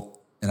people,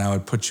 and I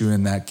would put you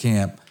in that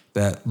camp,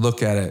 that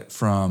look at it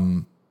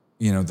from,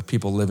 the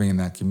people living in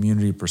that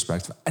community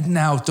perspective. And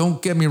now,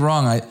 don't get me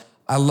wrong.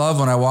 I love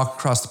when I walk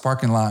across the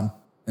parking lot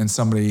and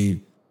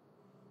somebody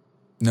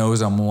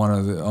knows I'm one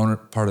of the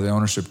part of the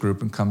ownership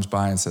group and comes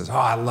by and says, "Oh,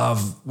 I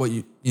love what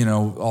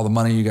all the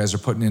money you guys are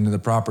putting into the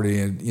property.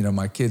 And,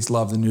 my kids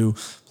love the new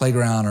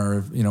playground,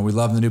 or, we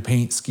love the new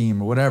paint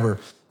scheme or whatever."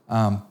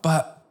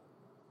 But,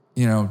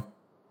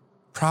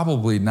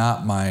 probably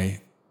not my,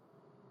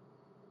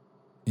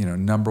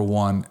 number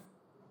one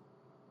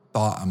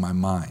thought on my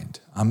mind.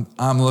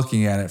 I'm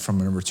looking at it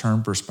from a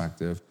return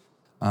perspective.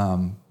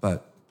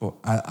 But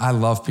I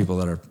love people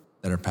that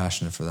are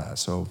passionate for that.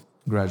 So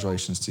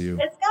congratulations to you.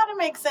 It's got to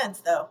make sense,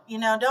 though.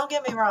 Don't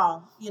get me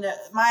wrong.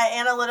 My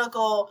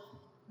analytical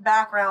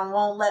background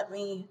won't let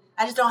me.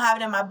 I just don't have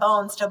it in my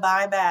bones to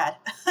buy bad.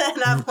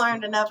 And I've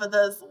learned enough of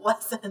those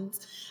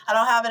lessons. I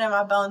don't have it in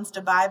my bones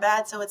to buy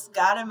bad. So it's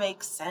got to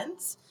make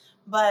sense.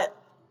 But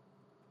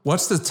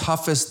what's the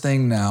toughest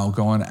thing now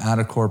going out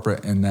of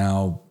corporate and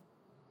now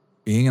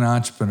being an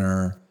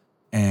entrepreneur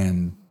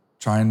and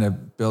trying to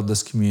build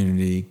this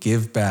community,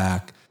 give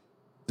back,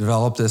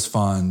 develop this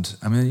fund?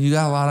 I mean, you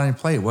got a lot on your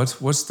plate.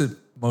 What's the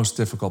most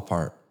difficult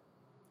part?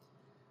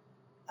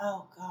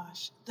 Oh,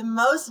 gosh. The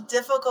most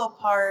difficult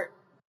part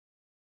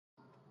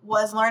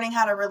was learning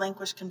how to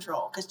relinquish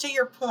control. Because to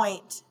your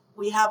point,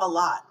 we have a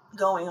lot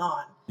going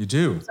on. You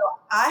do. So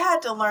I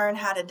had to learn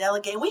how to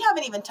delegate. We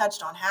haven't even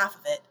touched on half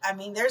of it. I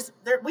mean,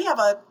 we have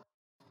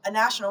a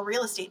national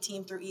real estate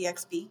team through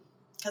EXP,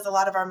 because a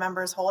lot of our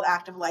members hold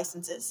active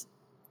licenses.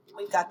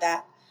 We've got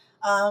that.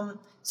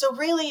 So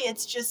really,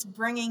 it's just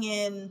bringing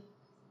in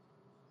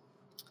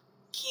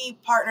key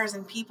partners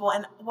and people.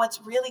 And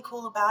what's really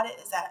cool about it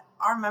is that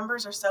our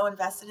members are so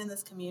invested in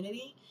this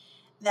community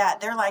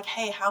that they're like,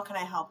 "Hey, how can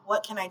I help?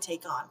 What can I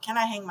take on? Can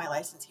I hang my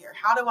license here?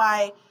 How do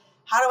I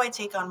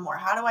take on more?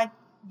 How do I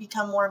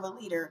become more of a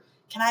leader?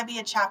 Can I be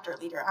a chapter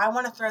leader? I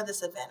want to throw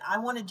this event. I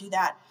want to do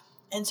that."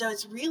 And so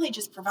it's really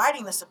just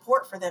providing the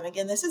support for them.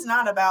 Again, this is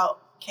not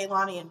about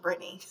Kaylani and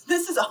Brittany.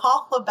 This is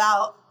all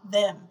about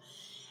them.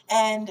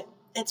 And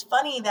it's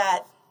funny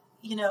that,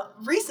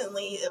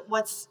 recently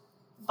what's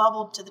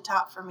bubbled to the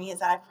top for me is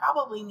that I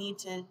probably need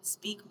to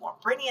speak more.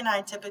 Brittany and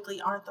I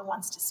typically aren't the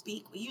ones to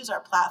speak. We use our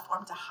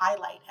platform to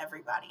highlight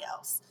everybody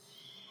else.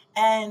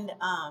 And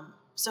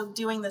so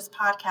doing this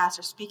podcast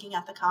or speaking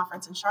at the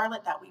conference in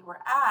Charlotte that we were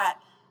at,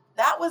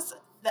 that was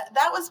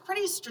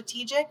pretty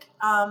strategic.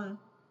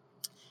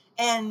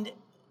 And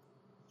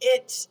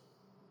it's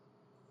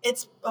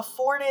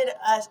afforded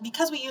us,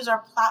 because we use our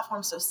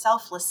platform so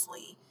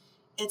selflessly,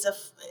 the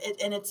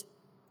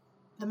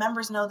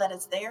members know that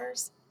it's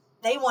theirs.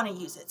 They want to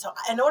use it. So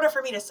in order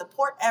for me to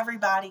support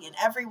everybody in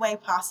every way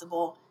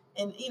possible,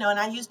 and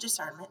I use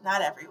discernment,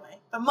 not every way,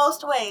 but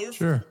most ways,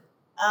 sure.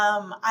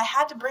 I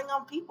had to bring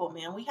on people,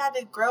 man. We had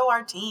to grow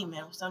our team.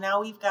 And so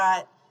now we've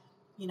got,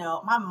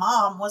 my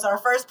mom was our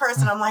first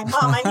person. I'm like,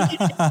 "Mom, I need you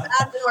to do some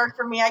admin work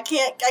for me. I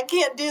can't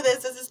do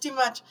this. This is too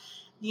much."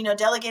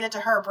 Delegated to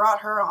her,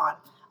 brought her on.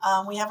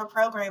 We have a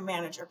program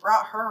manager,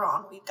 brought her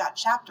on. We've got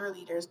chapter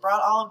leaders,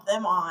 brought all of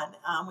them on.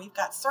 We've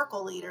got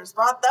circle leaders,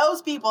 brought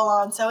those people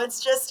on. So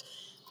it's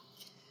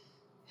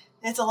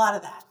a lot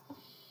of that.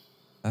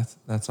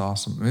 That's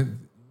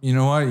awesome. You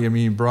know what? I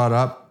mean, you brought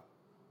up,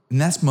 and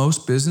that's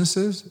most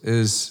businesses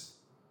is,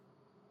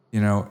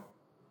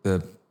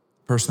 the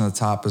person at the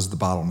top is the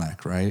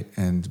bottleneck, right?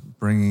 And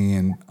bringing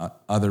in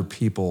other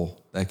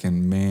people that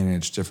can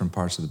manage different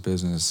parts of the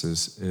business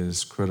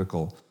is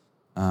critical.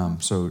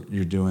 So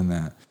you're doing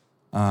that.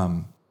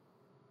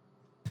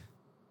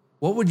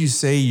 What would you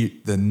say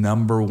the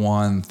number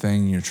one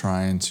thing you're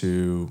trying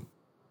to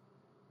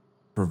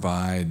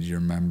provide your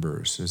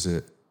members? Is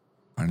it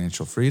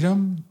financial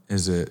freedom?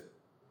 Is it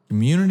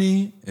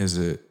community? Is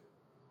it,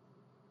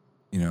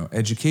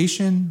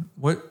 education?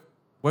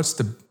 What's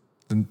the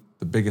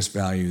biggest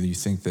value that you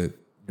think that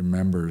your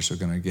members are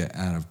going to get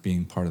out of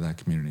being part of that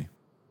community?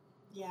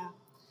 Yeah.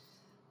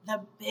 The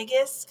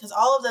biggest, because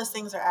all of those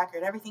things are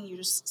accurate. Everything you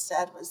just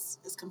said is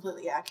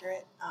completely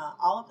accurate.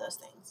 All of those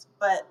things.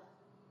 But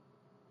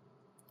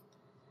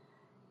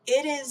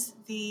it is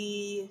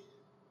the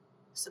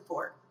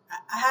support.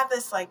 I have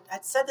this, I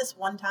said this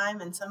one time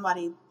and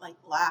somebody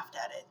laughed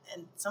at it.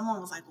 And someone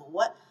was like, "Well,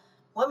 what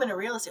women in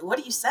real estate, what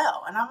do you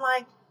sell?" And I'm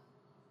like,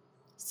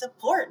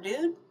 "Support,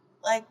 dude.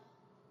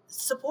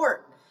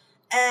 Support."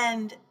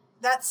 And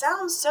that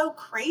sounds so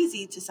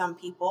crazy to some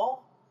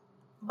people,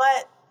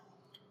 but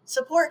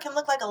support can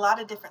look like a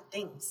lot of different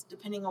things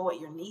depending on what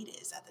your need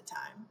is at the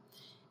time.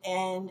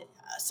 And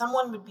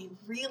someone would be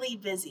really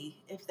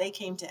busy if they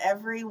came to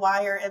every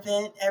Wire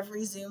event,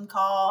 every Zoom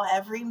call,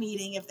 every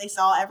meeting, if they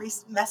saw every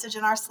message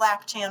in our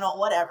Slack channel,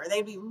 whatever.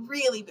 They'd be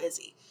really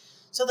busy.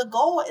 So the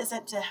goal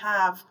isn't to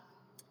have,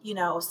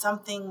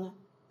 something,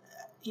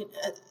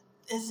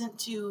 isn't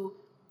to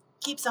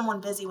keep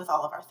someone busy with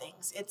all of our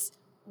things. It's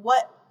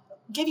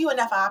give you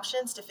enough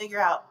options to figure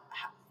out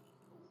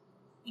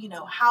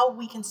how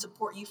we can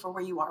support you for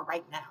where you are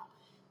right now.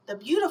 the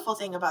beautiful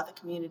thing about the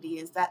community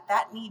is that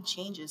that need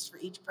changes for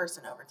each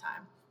person over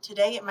time.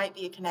 Today, it might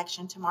be a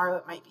connection. Tomorrow,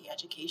 it might be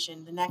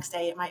education. The next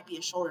day, it might be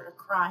a shoulder to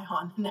cry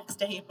on. The next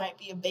day, it might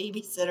be a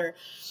babysitter.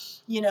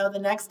 The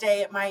next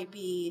day, it might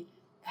be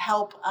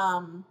help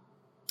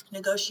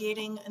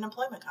negotiating an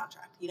employment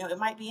contract. It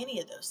might be any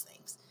of those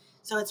things.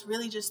 So it's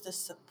really just the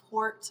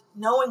support,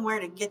 knowing where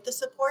to get the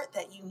support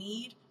that you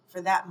need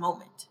for that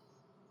moment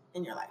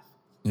in your life.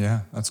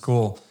 Yeah, that's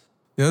cool.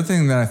 The other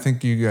thing that I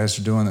think you guys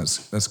are doing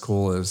that's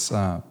cool is,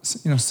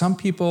 some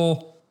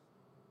people,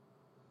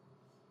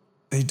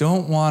 they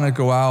don't want to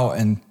go out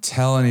and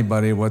tell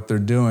anybody what they're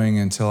doing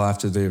until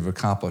after they've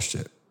accomplished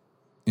it.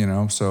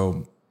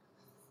 So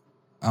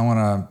I want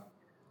to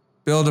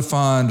build a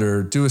fund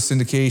or do a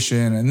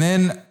syndication, and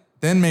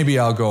then maybe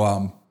I'll go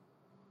out and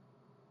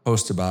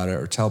post about it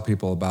or tell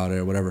people about it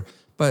or whatever.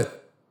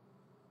 But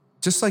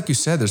just like you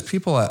said, there's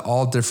people at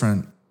all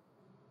different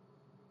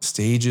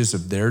stages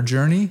of their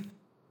journey,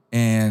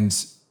 and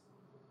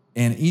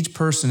each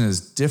person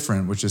is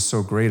different, which is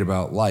so great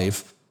about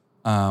life.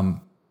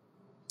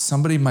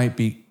 Somebody might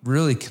be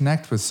really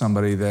connect with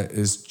somebody that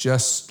is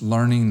just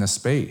learning the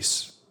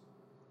space,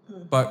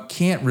 but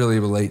can't really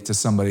relate to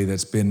somebody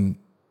that's been,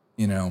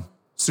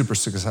 super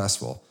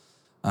successful.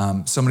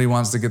 Somebody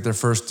wants to get their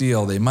first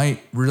deal. They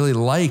might really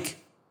like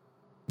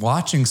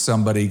watching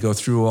somebody go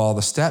through all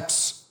the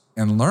steps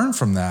and learn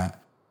from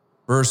that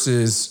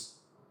versus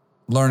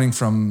learning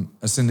from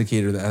a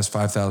syndicator that has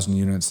 5,000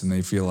 units and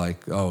they feel like,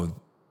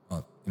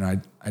 I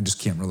just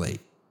can't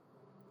relate,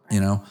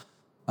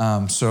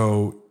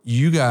 So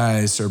you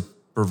guys are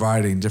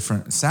providing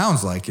different,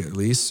 sounds like it at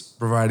least,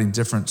 providing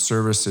different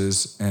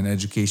services and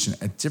education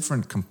at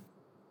different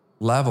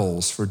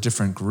levels for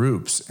different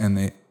groups,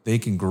 and they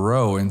can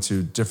grow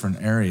into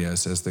different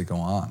areas as they go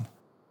on.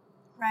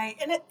 Right.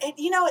 And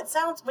it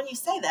sounds, when you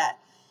say that,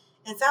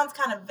 it sounds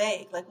kind of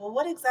vague. Like, well,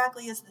 what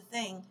exactly is the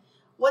thing?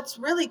 What's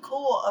really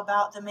cool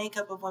about the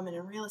makeup of women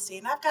in real estate,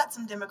 and I've got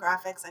some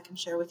demographics I can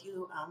share with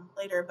you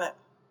later, but,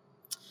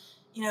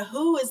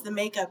 who is the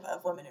makeup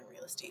of women in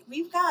real estate?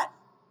 We've got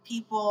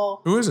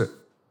people. Who is it?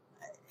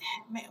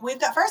 We've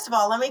got, first of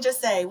all, let me just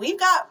say, we've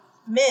got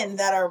men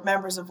that are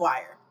members of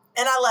WIRE,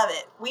 and I love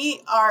it.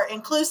 We are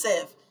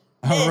inclusive.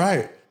 All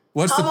right.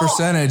 What's the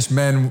percentage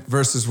men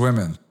versus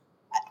women?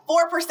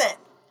 4%.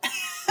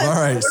 All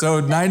right.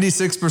 So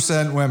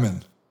 96%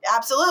 women.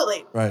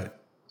 Absolutely. Right.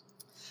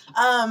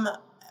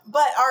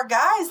 But our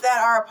guys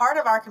that are a part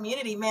of our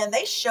community, man,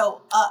 they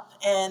show up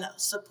and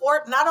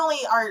support. Not only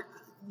are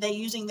they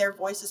using their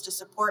voices to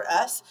support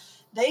us,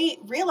 they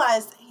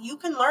realize you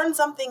can learn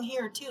something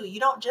here too. You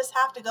don't just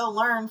have to go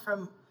learn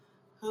from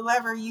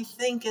whoever you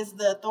think is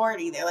the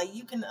authority there. Like,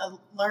 you can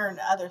learn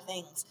other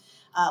things,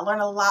 learn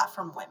a lot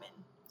from women.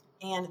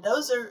 And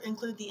those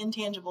include the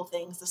intangible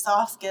things, the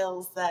soft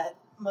skills that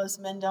most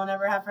men don't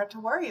ever have to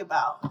worry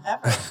about,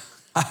 ever.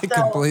 I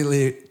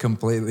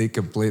completely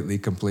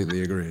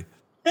agree.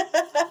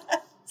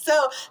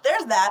 So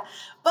there's that.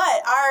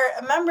 But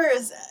our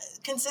members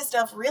consist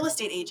of real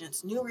estate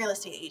agents, new real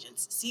estate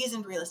agents,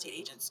 seasoned real estate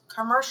agents,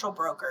 commercial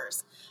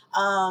brokers,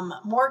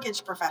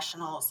 mortgage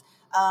professionals,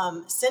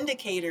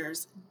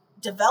 syndicators,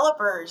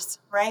 developers,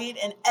 right?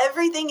 And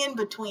everything in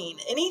between.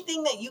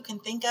 Anything that you can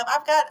think of.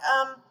 I've got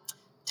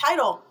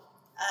title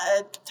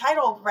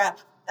rep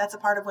that's a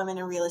part of women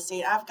in real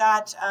estate. I've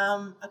got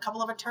a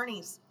couple of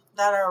attorneys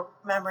that are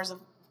members of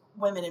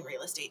women in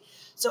real estate.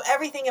 So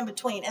everything in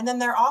between. And then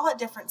they're all at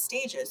different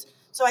stages.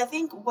 So I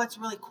think what's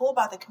really cool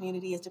about the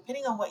community is,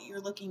 depending on what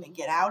you're looking to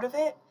get out of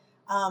it,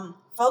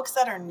 folks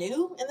that are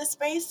new in the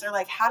space, they're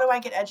like, how do I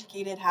get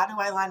educated? How do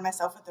I align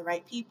myself with the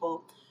right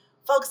people?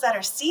 Folks that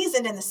are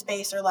seasoned in the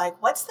space are like,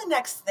 what's the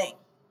next thing?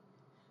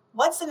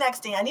 What's the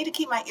next thing? I need to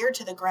keep my ear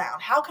to the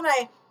ground. How can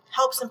I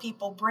help some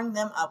people, bring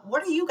them up?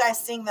 What are you guys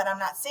seeing that I'm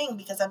not seeing?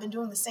 Because I've been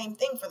doing the same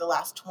thing for the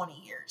last 20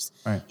 years.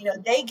 Right.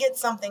 They get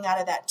something out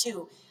of that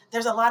too.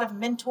 There's a lot of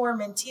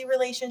mentor-mentee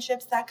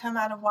relationships that come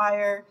out of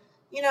WIRE.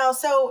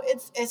 So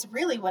it's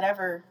really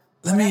whatever.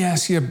 Let me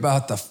ask you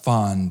about the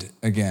fund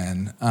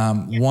again.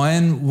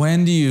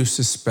 When do you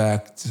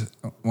suspect,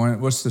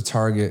 what's the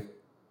target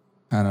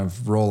kind of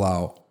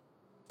rollout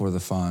for the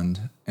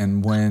fund?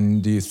 And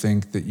when do you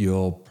think that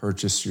you'll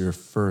purchase your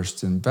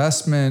first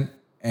investment?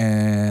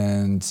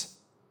 And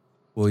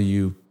will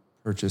you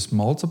purchase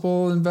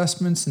multiple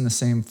investments in the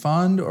same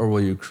fund, or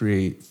will you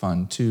create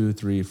fund 2,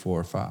 3,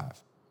 4,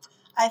 5?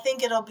 I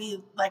think it'll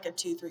be like a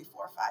 2, 3,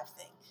 4, 5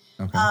 thing.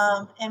 Okay.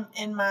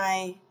 In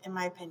my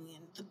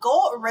opinion, the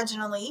goal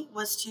originally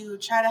was to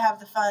try to have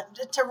the fund,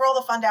 to roll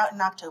the fund out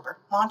in October,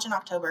 launch in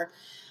October.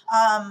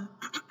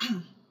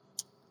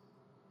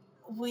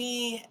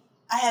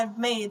 I had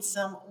made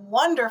some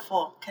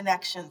wonderful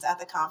connections at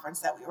the conference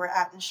that we were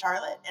at in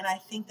Charlotte, and I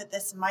think that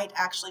this might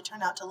actually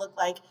turn out to look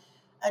like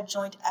a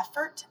joint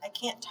effort. I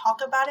can't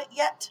talk about it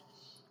yet,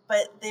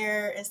 but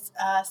there is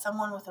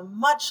someone with a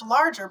much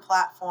larger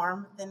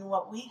platform than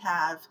what we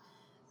have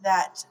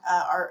that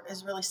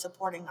is really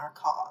supporting our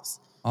cause.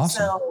 Awesome.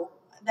 So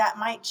that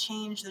might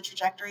change the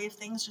trajectory of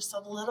things just a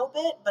little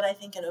bit, but I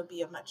think it'll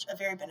be a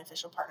very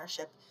beneficial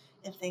partnership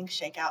if things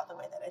shake out the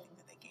way that I think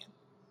that they can.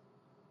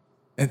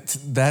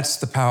 That's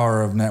the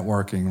power of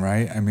networking,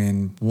 right? I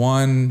mean,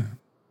 one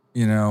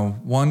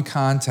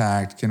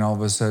contact can all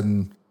of a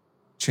sudden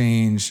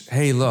change.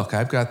 Hey, look,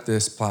 I've got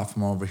this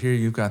platform over here.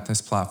 You've got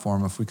this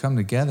platform. If we come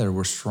together,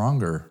 we're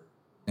stronger.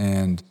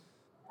 And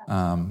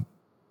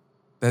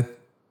that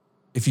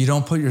if you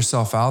don't put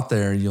yourself out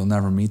there, you'll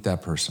never meet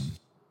that person.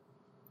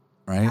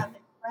 Right?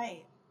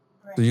 Right.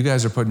 So you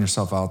guys are putting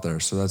yourself out there.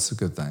 So that's a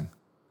good thing.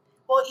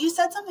 Well, you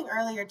said something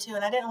earlier too,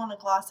 and I didn't want to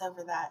gloss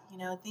over that.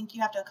 I think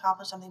you have to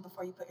accomplish something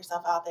before you put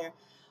yourself out there.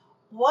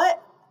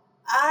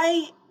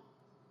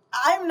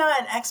 I'm not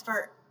an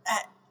expert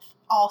at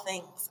all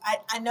things.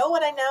 I know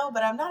what I know,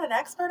 but I'm not an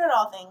expert at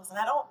all things, and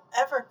I don't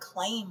ever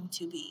claim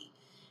to be.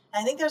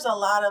 And I think there's a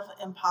lot of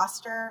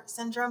imposter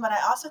syndrome, but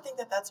I also think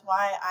that that's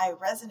why I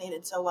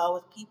resonated so well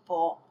with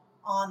people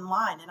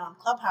online and on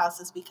Clubhouse,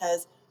 is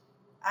because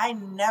I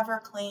never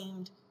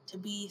claimed to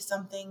be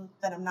something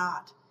that I'm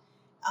not.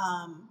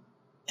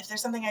 If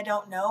there's something I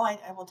don't know,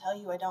 I will tell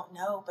you I don't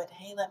know, but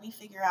hey, let me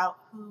figure out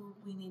who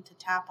we need to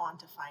tap on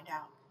to find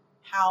out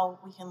how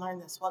we can learn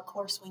this, what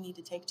course we need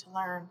to take to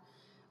learn.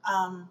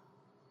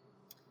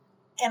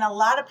 And a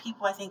lot of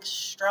people, I think,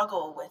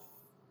 struggle with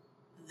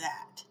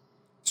that.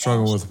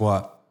 Struggle with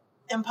what?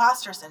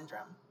 Imposter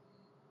syndrome.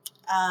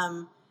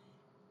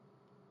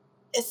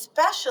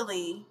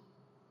 Especially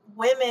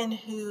women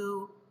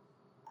who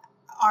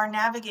are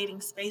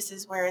navigating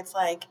spaces where it's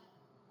like,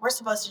 we're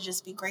supposed to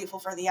just be grateful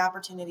for the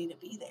opportunity to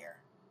be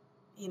there.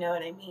 You know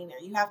what I mean? Or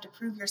you have to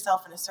prove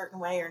yourself in a certain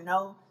way or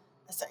know,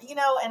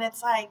 and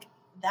it's like,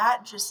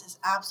 that just is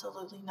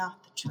absolutely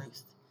not the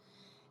truth.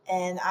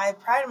 And I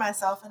pride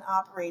myself in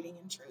operating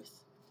in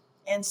truth.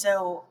 And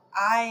so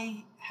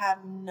I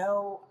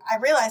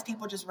realize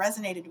people just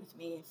resonated with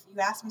me. If you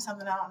ask me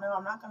something I don't know,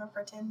 I'm not going to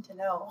pretend to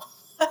know.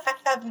 I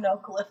have no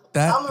clue.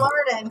 I'm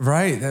learning.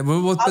 Right.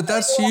 Well, but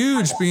that's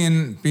huge.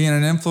 Being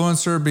an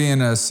influencer,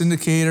 being a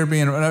syndicator,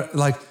 being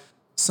like,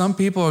 some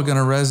people are going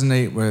to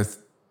resonate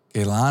with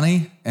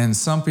Kaylani, and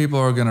some people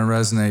are going to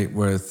resonate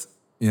with,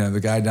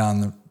 the guy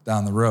down the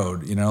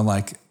road,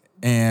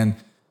 and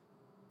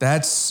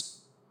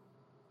that's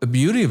the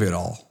beauty of it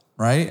all.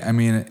 Right. I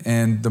mean,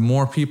 and the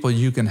more people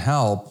you can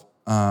help,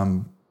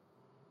 it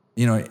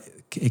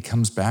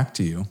comes back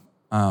to you.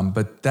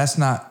 But that's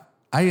not,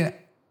 I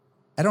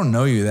don't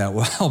know you that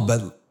well,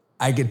 but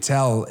I could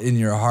tell in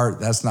your heart,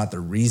 that's not the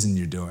reason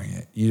you're doing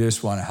it. You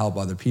just want to help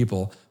other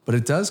people, but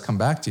it does come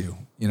back to you.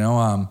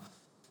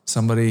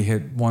 Somebody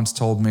had once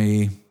told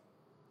me,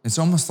 it's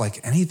almost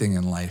like anything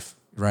in life,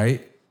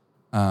 right?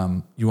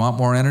 You want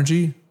more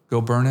energy,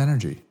 go burn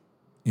energy.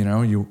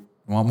 You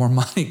want more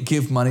money,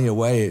 give money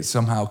away. It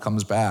somehow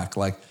comes back.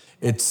 Like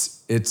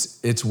it's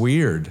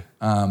weird.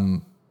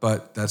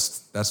 But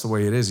that's the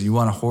way it is. You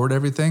want to hoard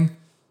everything.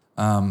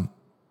 You're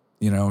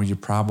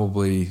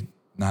probably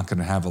not going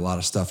to have a lot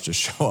of stuff just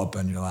show up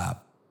on your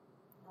lap.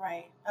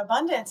 Right.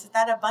 Abundance,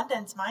 that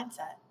abundance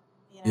mindset.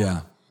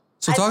 Yeah.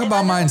 So talk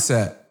about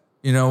mindset.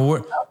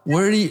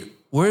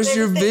 Where's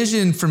your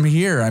vision from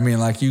here? I mean,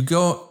 like you've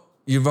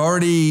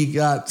already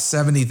got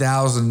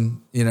 70,000,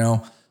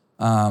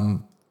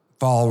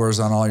 followers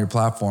on all your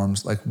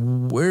platforms. Like,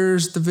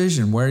 where's the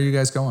vision? Where are you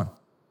guys going?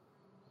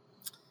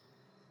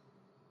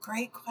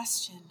 Great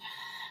question.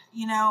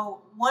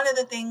 One of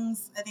the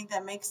things I think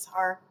that makes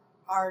our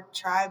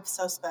tribe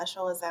so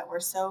special is that we're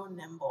so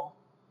nimble.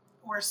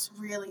 We're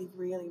really,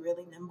 really,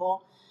 really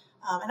nimble.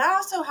 And I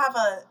also have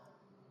a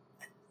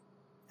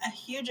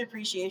huge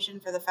appreciation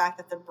for the fact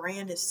that the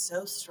brand is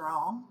so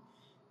strong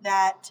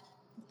that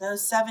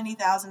those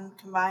 70,000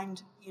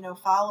 combined,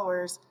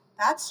 followers,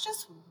 that's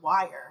just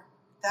Wire.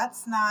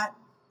 That's not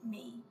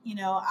me.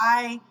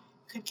 I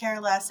could care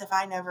less if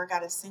I never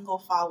got a single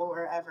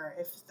follower ever.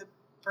 If the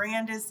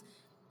brand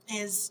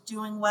is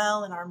doing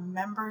well and our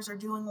members are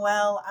doing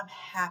well, I'm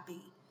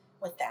happy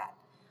with that.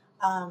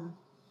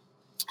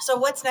 So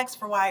what's next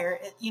for Wire?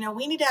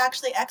 We need to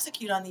actually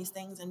execute on these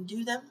things and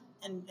do them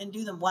and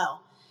do them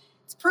well.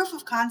 It's proof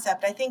of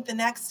concept. I think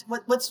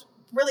what's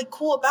really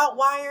cool about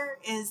Wire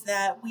is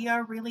that we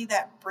are really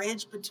that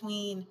bridge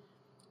between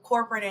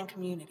corporate and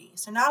community.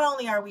 So not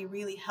only are we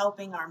really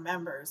helping our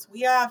members,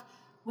 we have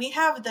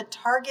the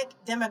target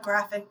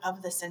demographic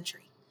of the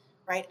century,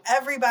 right?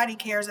 Everybody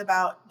cares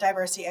about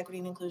diversity, equity,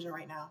 and inclusion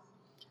right now.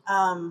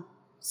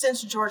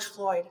 Since George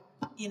Floyd,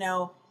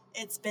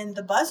 it's been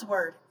the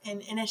buzzword,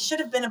 and it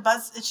should have been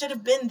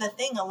the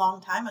thing a long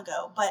time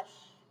ago, but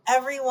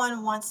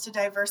everyone wants to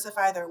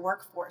diversify their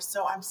workforce.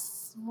 So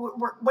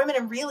women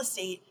in real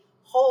estate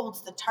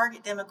holds the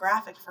target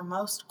demographic for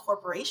most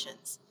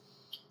corporations.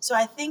 So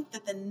I think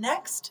that the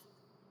next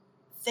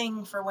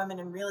thing for women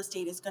in real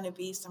estate is going to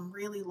be some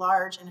really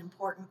large and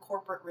important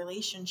corporate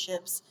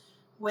relationships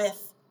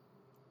with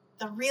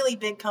the really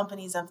big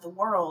companies of the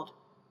world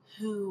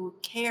who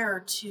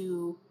care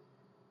to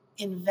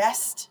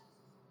invest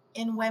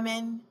in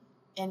women,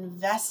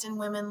 invest in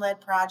women-led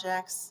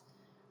projects,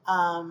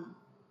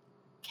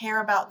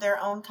 care about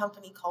their own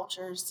company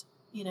cultures,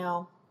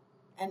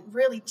 and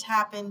really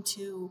tap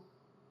into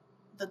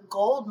the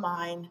gold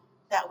mine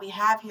that we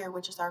have here,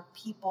 which is our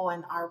people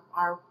and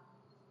our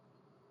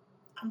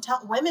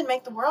women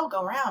make the world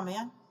go round,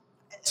 man.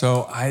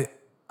 So I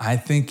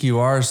think you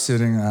are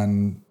sitting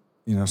on,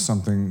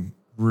 something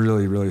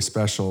really, really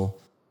special.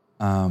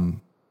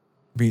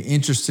 Be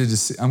interested to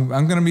see. I'm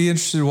going to be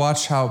interested to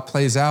watch how it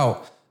plays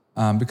out,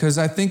 because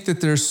I think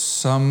that there's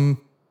some,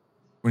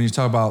 when you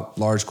talk about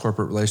large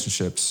corporate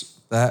relationships,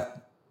 that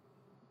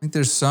I think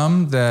there's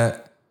some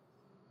that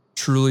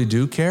truly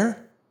do care,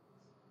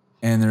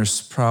 and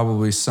there's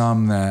probably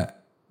some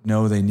that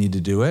know they need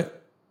to do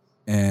it,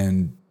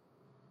 and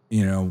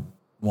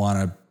want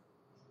to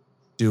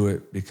do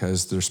it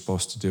because they're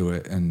supposed to do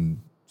it, and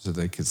so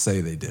they could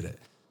say they did it.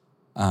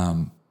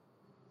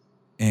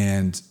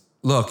 And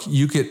look,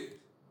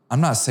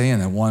 I'm not saying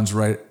that one's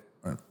right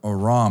or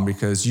wrong,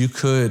 because you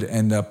could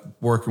end up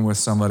working with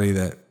somebody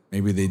that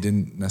maybe they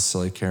didn't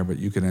necessarily care, but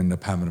you could end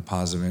up having a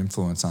positive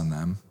influence on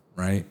them,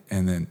 right?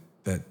 And then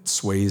that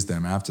sways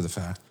them after the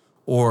fact.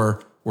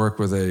 Or work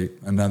with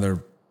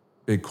another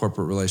big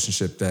corporate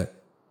relationship that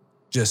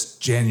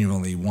just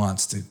genuinely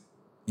wants to,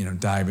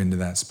 dive into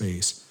that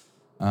space.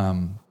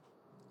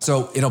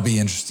 So it'll be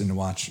interesting to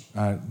watch.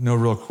 No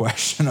real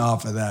question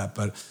off of that,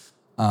 but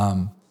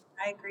I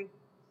agree.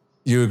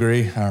 You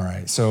agree? All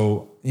right.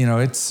 So,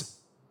 it's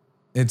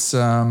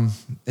an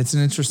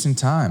interesting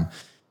time.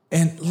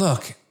 And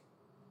look,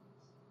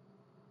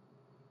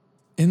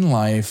 in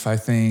life, I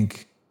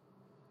think,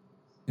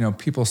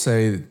 people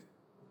say,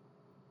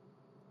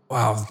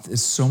 wow,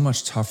 it's so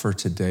much tougher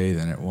today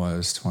than it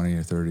was 20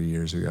 or 30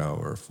 years ago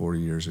or 40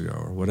 years ago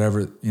or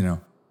whatever,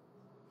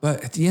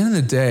 But at the end of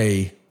the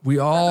day, we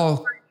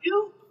all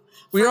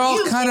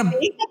kind of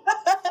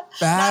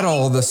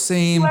battle the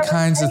same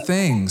kinds of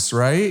things,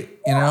 right?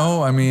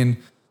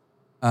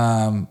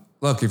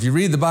 Look, if you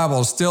read the Bible,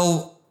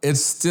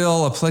 it's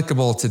still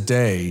applicable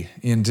today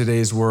in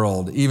today's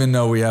world, even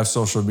though we have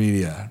social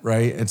media,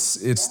 right?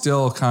 It's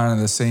still kind of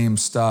the same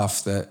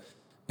stuff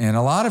and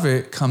a lot of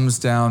it comes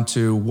down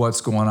to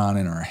what's going on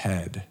in our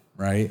head,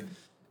 right?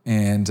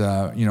 And,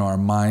 our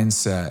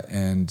mindset.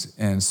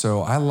 And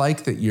so I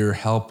like that you're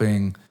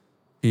helping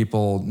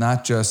people,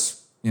 not just,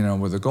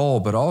 with a goal,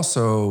 but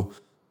also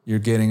you're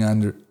getting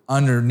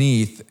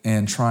underneath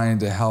and trying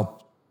to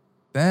help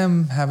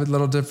them have a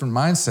little different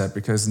mindset,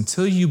 because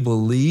until you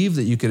believe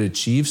that you could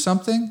achieve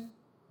something,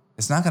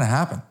 it's not going to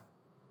happen.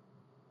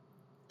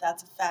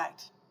 That's a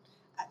fact.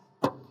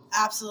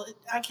 Absolutely.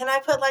 Can I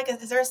put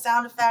is there a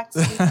sound effect?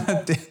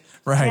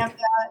 Right.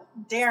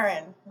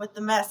 Darren with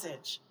the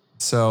message.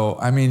 So,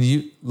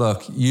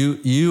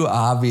 you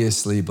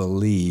obviously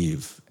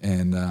believe,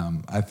 and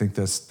I think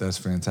that's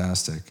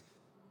fantastic.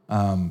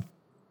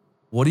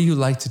 What do you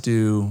like to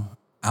do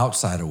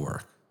outside of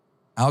work,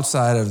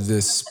 outside of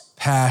this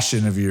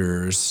passion of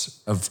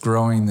yours of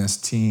growing this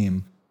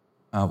team?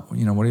 What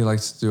do you like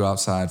to do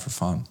outside for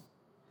fun?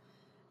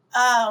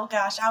 Oh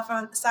gosh,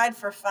 outside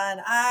for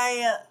fun.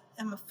 I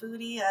am a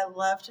foodie. I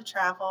love to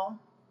travel.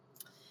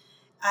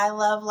 I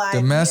love live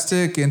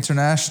domestic,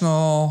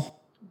 international,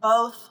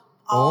 both.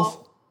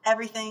 All,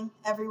 everything,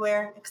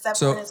 everywhere,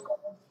 except when it's cold.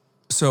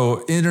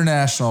 So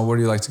international, where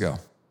do you like to go?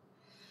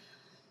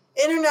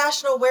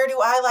 International, where do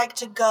I like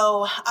to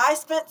go? I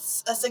spent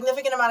a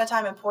significant amount of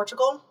time in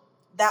Portugal.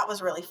 That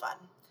was really fun.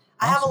 Awesome.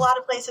 I have a lot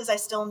of places I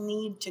still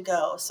need to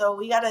go. So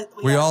we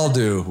all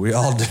do.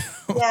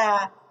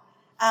 Yeah.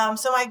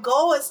 So my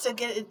goal is to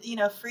get,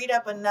 freed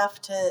up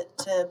enough to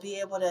be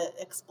able to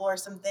explore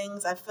some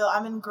things. I feel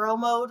I'm in grow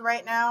mode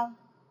right now.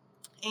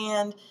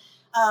 And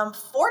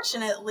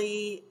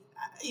fortunately,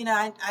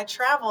 I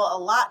travel a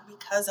lot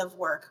because of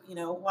work.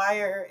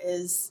 Wire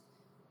has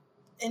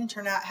an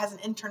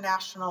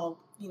international,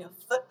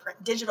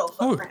 footprint, digital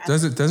footprint. Oh,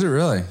 does it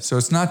really? So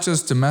it's not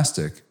just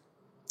domestic.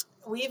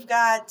 We've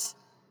got,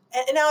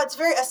 and now it's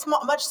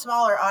much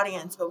smaller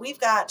audience, but we've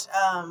got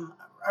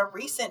a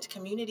recent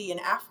community in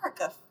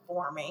Africa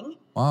forming.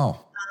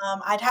 Wow.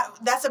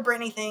 That's a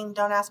Brittany thing.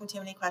 Don't ask me too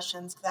many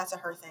questions, because that's a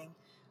her thing.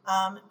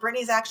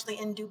 Brittany's actually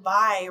in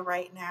Dubai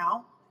right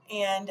now,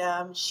 and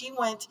she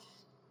went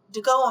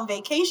to go on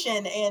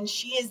vacation, and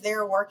she is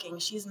there working.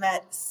 She's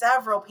met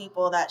several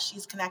people that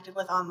she's connected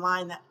with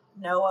online that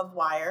know of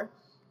Wire.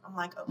 I'm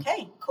like,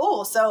 okay,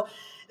 cool. So,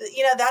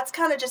 that's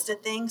kind of just a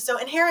thing. So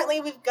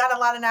inherently, we've got a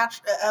lot of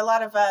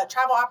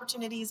travel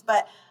opportunities,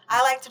 but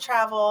I like to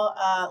travel,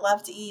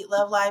 love to eat,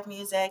 love live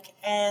music,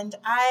 and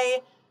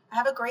I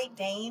have a Great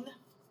Dane.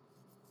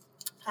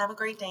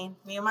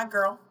 Me and my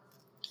girl.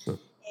 So,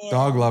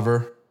 dog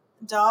lover.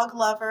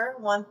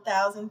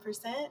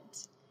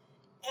 1,000%.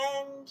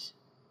 And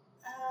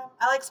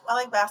I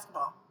like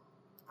basketball.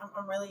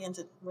 I'm really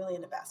into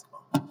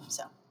basketball.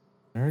 So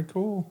very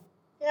cool.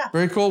 Yeah.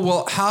 Very cool.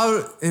 Well,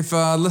 if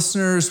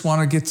listeners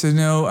want to get to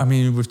know,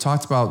 we've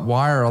talked about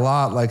Wire a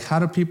lot. Like, how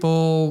do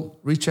people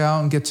reach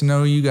out and get to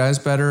know you guys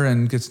better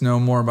and get to know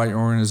more about your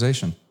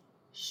organization?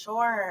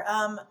 Sure.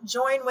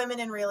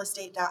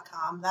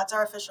 Joinwomeninrealestate.com. That's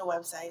our official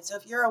website. So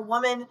if you're a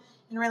woman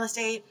in real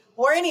estate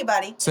or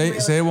anybody.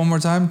 Say it one more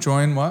time.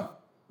 Join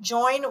what?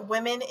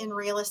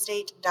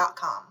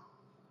 Joinwomeninrealestate.com.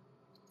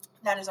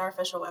 That is our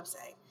official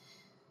website.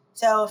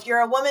 So if you're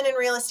a woman in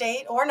real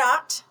estate or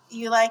not,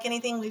 you like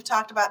anything we've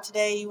talked about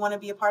today, you want to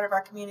be a part of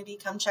our community,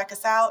 come check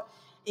us out.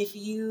 If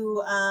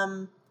you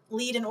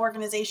lead an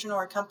organization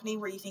or a company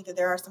where you think that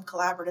there are some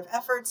collaborative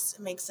efforts,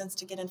 it makes sense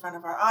to get in front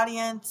of our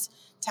audience,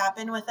 tap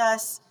in with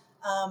us,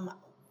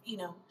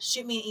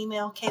 shoot me an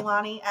email,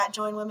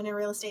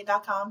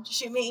 Kaylani@joinwomeninrealestate.com. Just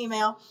shoot me an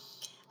email.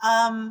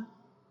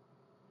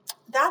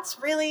 That's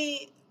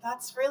really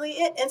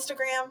it.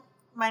 Instagram,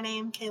 my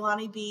name,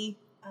 Kaylani B.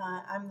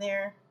 I'm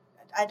there.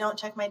 I don't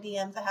check my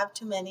DMs. I have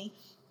too many,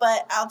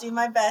 but I'll do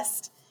my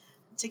best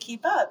to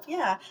keep up.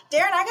 Yeah.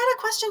 Darren, I got a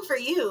question for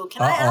you.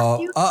 Can I ask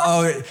you?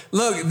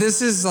 Look,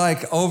 this is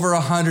like over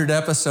 100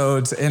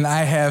 episodes and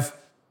I have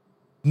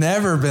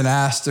never been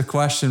asked a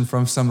question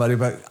from somebody,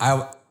 but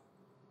I'll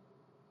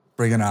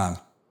bring it on.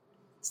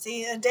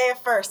 See, a day of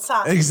firsts,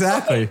 huh?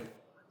 Exactly. Okay.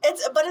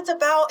 It's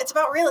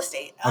about real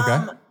estate. Okay.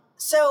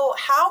 So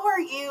how are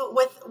you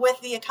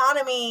with the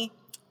economy,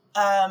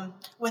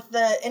 with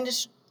the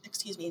industry,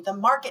 the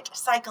market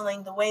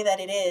cycling the way that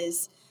it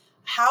is?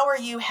 How are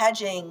you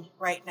hedging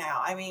right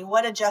now? I mean,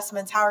 what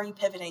adjustments, how are you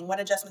pivoting? What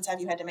adjustments have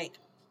you had to make?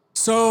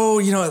 So,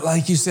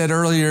 like you said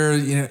earlier,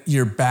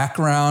 your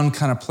background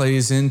kind of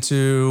plays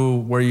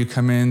into where you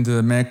come into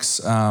the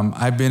mix.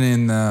 I've been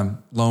in the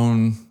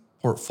loan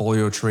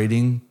portfolio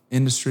trading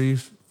industry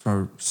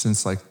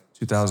since like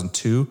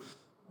 2002.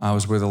 I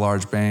was with a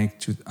large bank,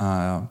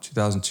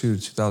 2002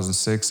 to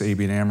 2006,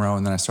 ABN AMRO,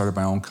 and then I started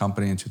my own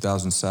company in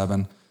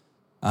 2007.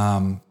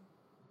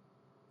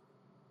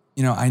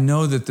 I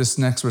know that this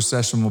next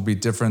recession will be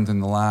different than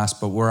the last,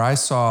 but where I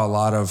saw a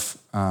lot of,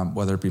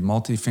 whether it be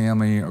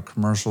multifamily or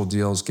commercial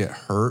deals get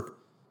hurt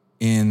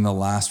in the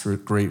last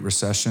Great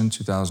Recession,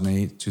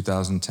 2008,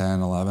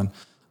 2010, 11,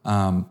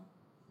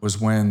 was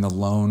when the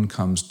loan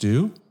comes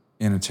due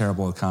in a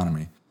terrible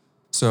economy.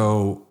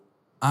 So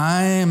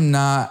I'm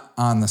not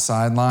on the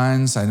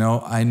sidelines. I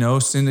know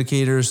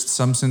syndicators,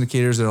 some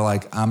syndicators that are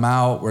like, I'm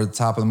out, we're at the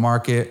top of the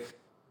market.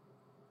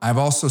 I've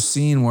also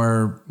seen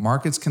where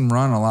markets can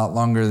run a lot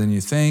longer than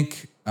you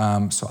think.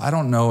 So I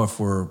don't know if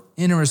we're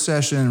in a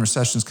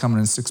recession's coming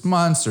in 6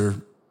 months or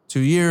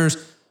 2 years.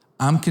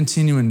 I'm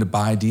continuing to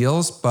buy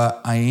deals, but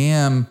I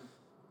am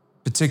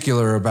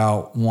particular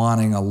about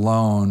wanting a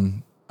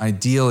loan,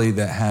 ideally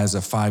that has a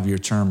 5-year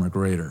term or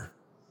greater,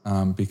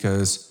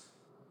 because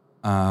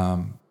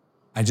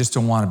I just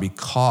don't want to be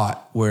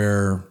caught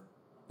where,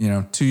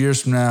 2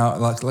 years from now,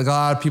 like a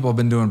lot of people have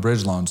been doing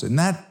bridge loans, and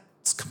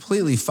that's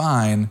completely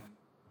fine.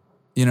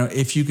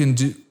 If you can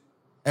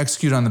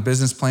execute on the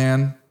business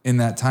plan in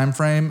that time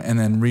frame and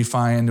then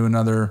refi into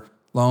another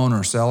loan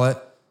or sell it.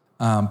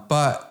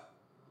 But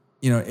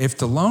if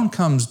the loan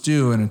comes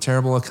due in a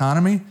terrible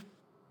economy,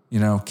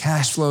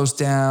 cash flow's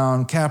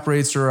down, cap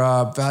rates are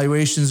up,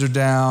 valuations are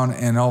down,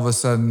 and all of a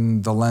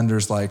sudden the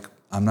lender's like,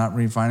 I'm not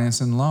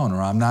refinancing the loan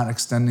or I'm not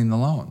extending the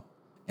loan.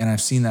 And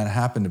I've seen that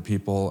happen to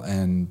people,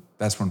 and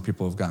that's when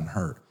people have gotten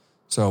hurt.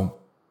 So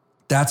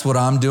that's what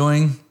I'm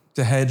doing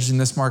to hedge in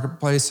this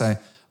marketplace.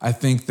 I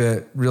think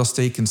that real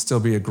estate can still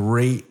be a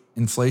great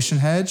inflation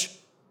hedge.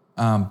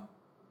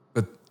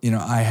 But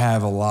I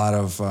have a lot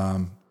of,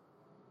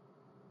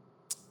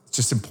 it's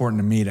just important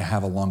to me to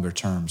have a longer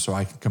term so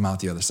I can come out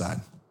the other side.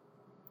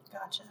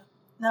 Gotcha.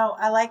 No,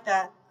 I like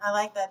that.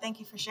 Thank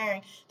you for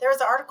sharing. There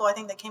was an article, I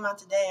think, that came out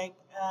today.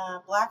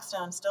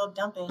 Blackstone still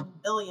dumping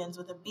billions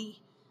with a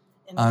B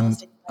in real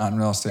estate. On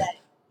real estate.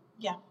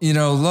 Yeah.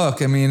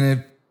 Look, I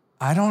mean,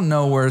 I don't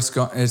know where it's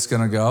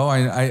going to go.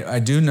 I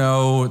do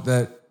know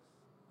that,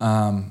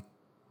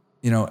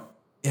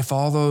 if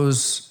all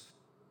those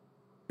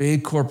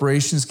big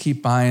corporations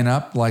keep buying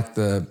up, like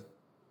the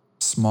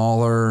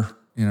smaller,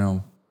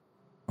 I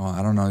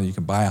don't know, you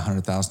can buy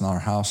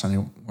 $100,000 house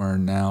anywhere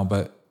now,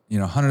 but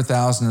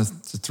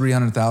 $100,000 to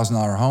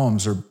 $300,000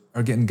 homes are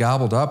getting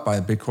gobbled up by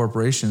big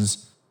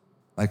corporations.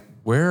 Like,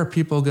 where are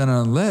people going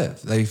to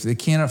live? They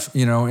can't,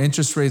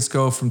 interest rates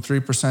go from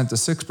 3% to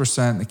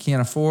 6%. They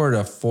can't afford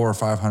a $400,000 or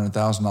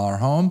 $500,000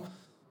 home.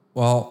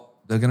 Well,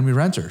 they're going to be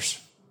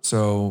renters.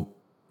 So,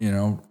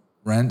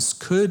 rents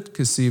could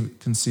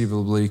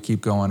conceivably keep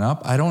going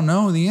up. I don't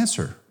know the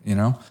answer,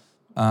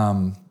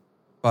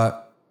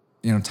 but,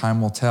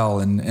 time will tell.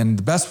 And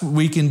the best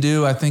we can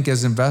do, I think,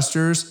 as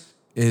investors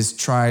is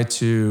try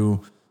to,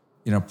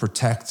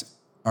 protect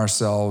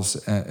ourselves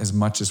as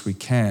much as we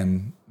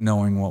can,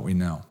 knowing what we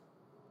know.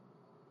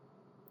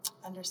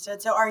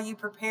 Understood. So are you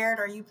prepared?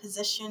 Are you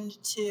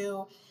positioned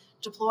to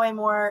deploy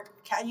more?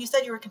 You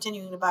said you were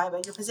continuing to buy,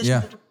 but you're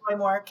positioned to deploy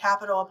more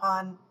capital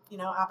upon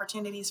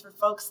opportunities for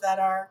folks that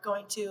are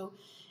going to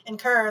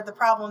incur the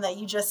problem that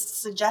you just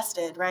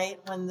suggested, right?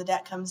 When the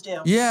debt comes due.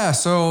 Yeah.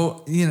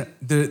 So,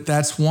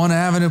 that's one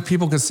avenue.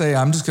 People could say,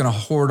 I'm just going to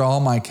hoard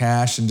all my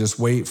cash and just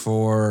wait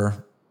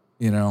for,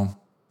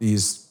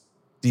 these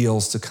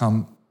deals to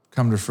come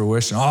to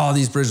fruition. All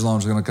these bridge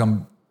loans are going to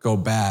come go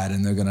bad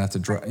and they're going to have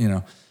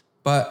to,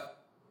 but,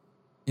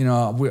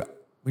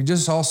 we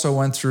just also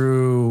went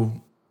through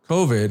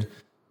COVID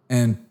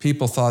and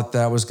people thought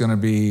that was going to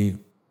be,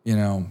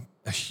 there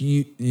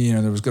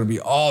was going to be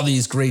all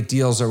these great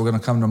deals that were going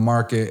to come to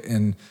market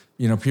and,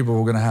 people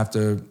were going to have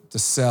to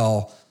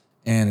sell,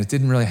 and it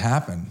didn't really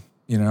happen,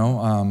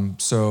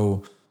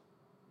 so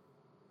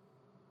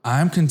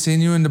I'm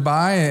continuing to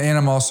buy, and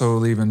I'm also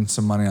leaving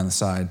some money on the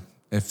side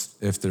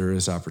if there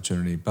is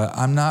opportunity, but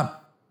I'm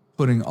not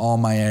putting all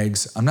my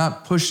eggs. I'm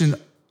not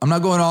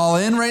going all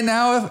in right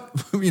now.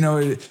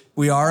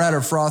 We are at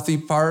a frothy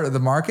part of the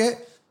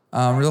market,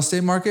 real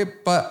estate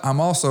market, but I'm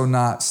also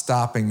not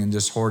stopping and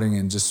just hoarding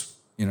and just,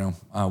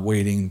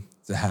 waiting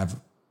to have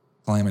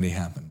calamity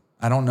happen.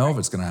 I don't know if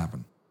it's going to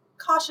happen.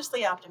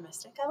 Cautiously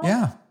optimistic. I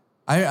like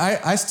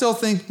that. I still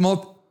think,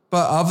 but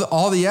of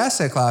all the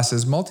asset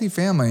classes,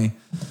 multifamily,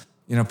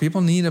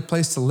 people need a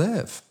place to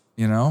live,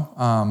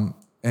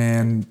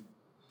 and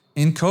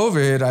in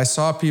COVID, I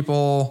saw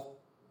people,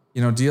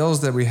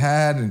 deals that we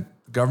had and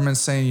the government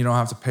saying you don't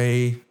have to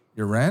pay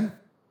your rent,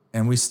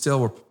 and we still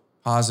were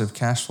positive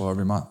cash flow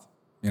every month.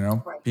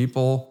 Right.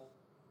 People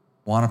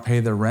want to pay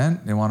their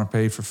rent. They want to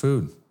pay for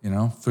food,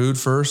 food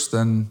first,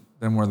 then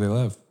where they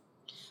live.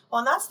 Well,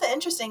 and that's the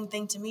interesting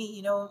thing to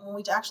me, when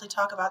we actually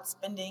talk about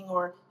spending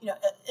or,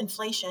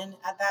 inflation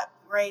at that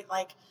rate,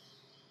 like,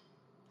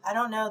 I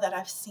don't know that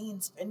I've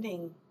seen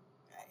spending.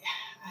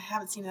 I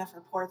haven't seen enough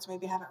reports,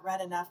 maybe I haven't read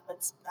enough,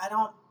 but I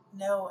don't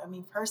know. I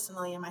mean,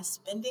 personally, am I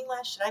spending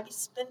less? Should I be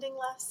spending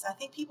less? I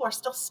think people are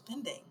still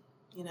spending,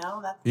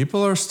 I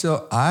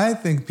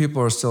think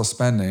people are still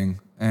spending,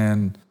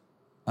 and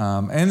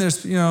there's,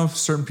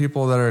 certain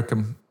people that are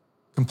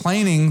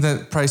complaining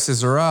that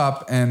prices are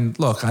up. And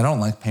look, I don't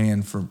like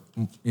paying for,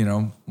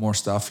 more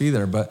stuff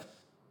either. But,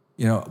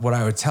 what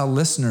I would tell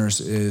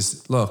listeners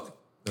is, look,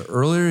 the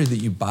earlier that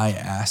you buy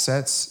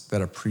assets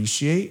that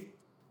appreciate,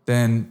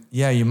 then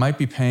you might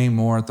be paying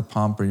more at the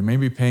pump, or you may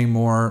be paying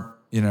more,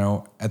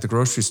 at the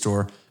grocery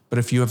store. But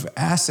if you have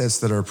assets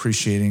that are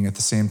appreciating at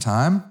the same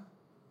time,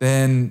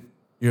 then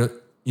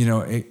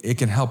it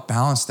can help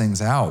balance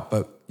things out.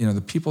 But, the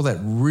people that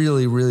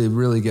really, really,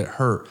 really get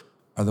hurt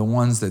are the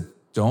ones that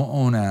don't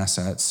own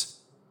assets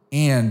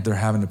and they're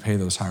having to pay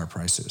those higher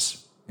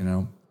prices,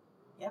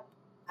 Yep,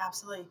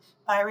 absolutely.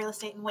 Buy real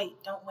estate and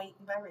wait. Don't wait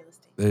and buy real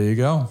estate. There you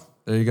go.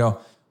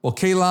 Well,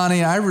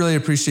 Kaylani, I really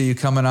appreciate you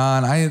coming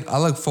on. I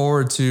look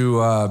forward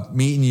to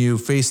meeting you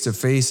face to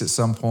face at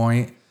some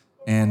point.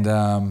 And,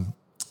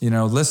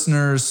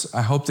 listeners,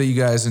 I hope that you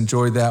guys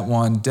enjoyed that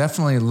one.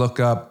 Definitely look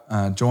up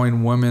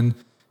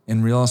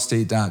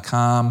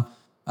joinwomeninrealestate.com.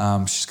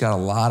 She's got a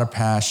lot of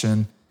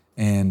passion,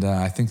 and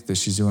I think that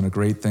she's doing a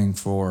great thing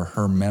for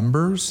her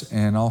members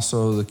and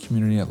also the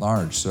community at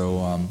large.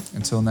 So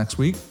until next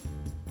week,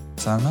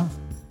 signing off.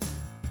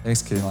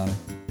 Thanks, Kaylani.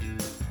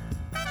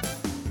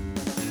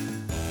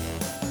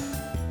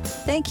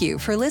 Thank you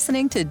for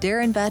listening to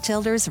Darren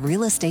Batchelder's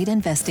Real Estate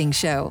Investing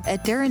Show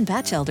at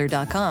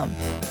darrenbatchelder.com.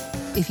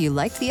 If you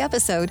liked the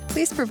episode,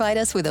 please provide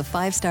us with a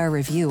 5-star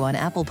review on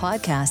Apple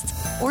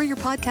Podcasts or your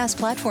podcast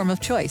platform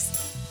of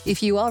choice.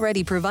 If you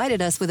already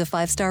provided us with a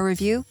 5-star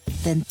review,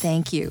 then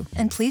thank you,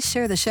 and please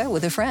share the show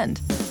with a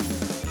friend.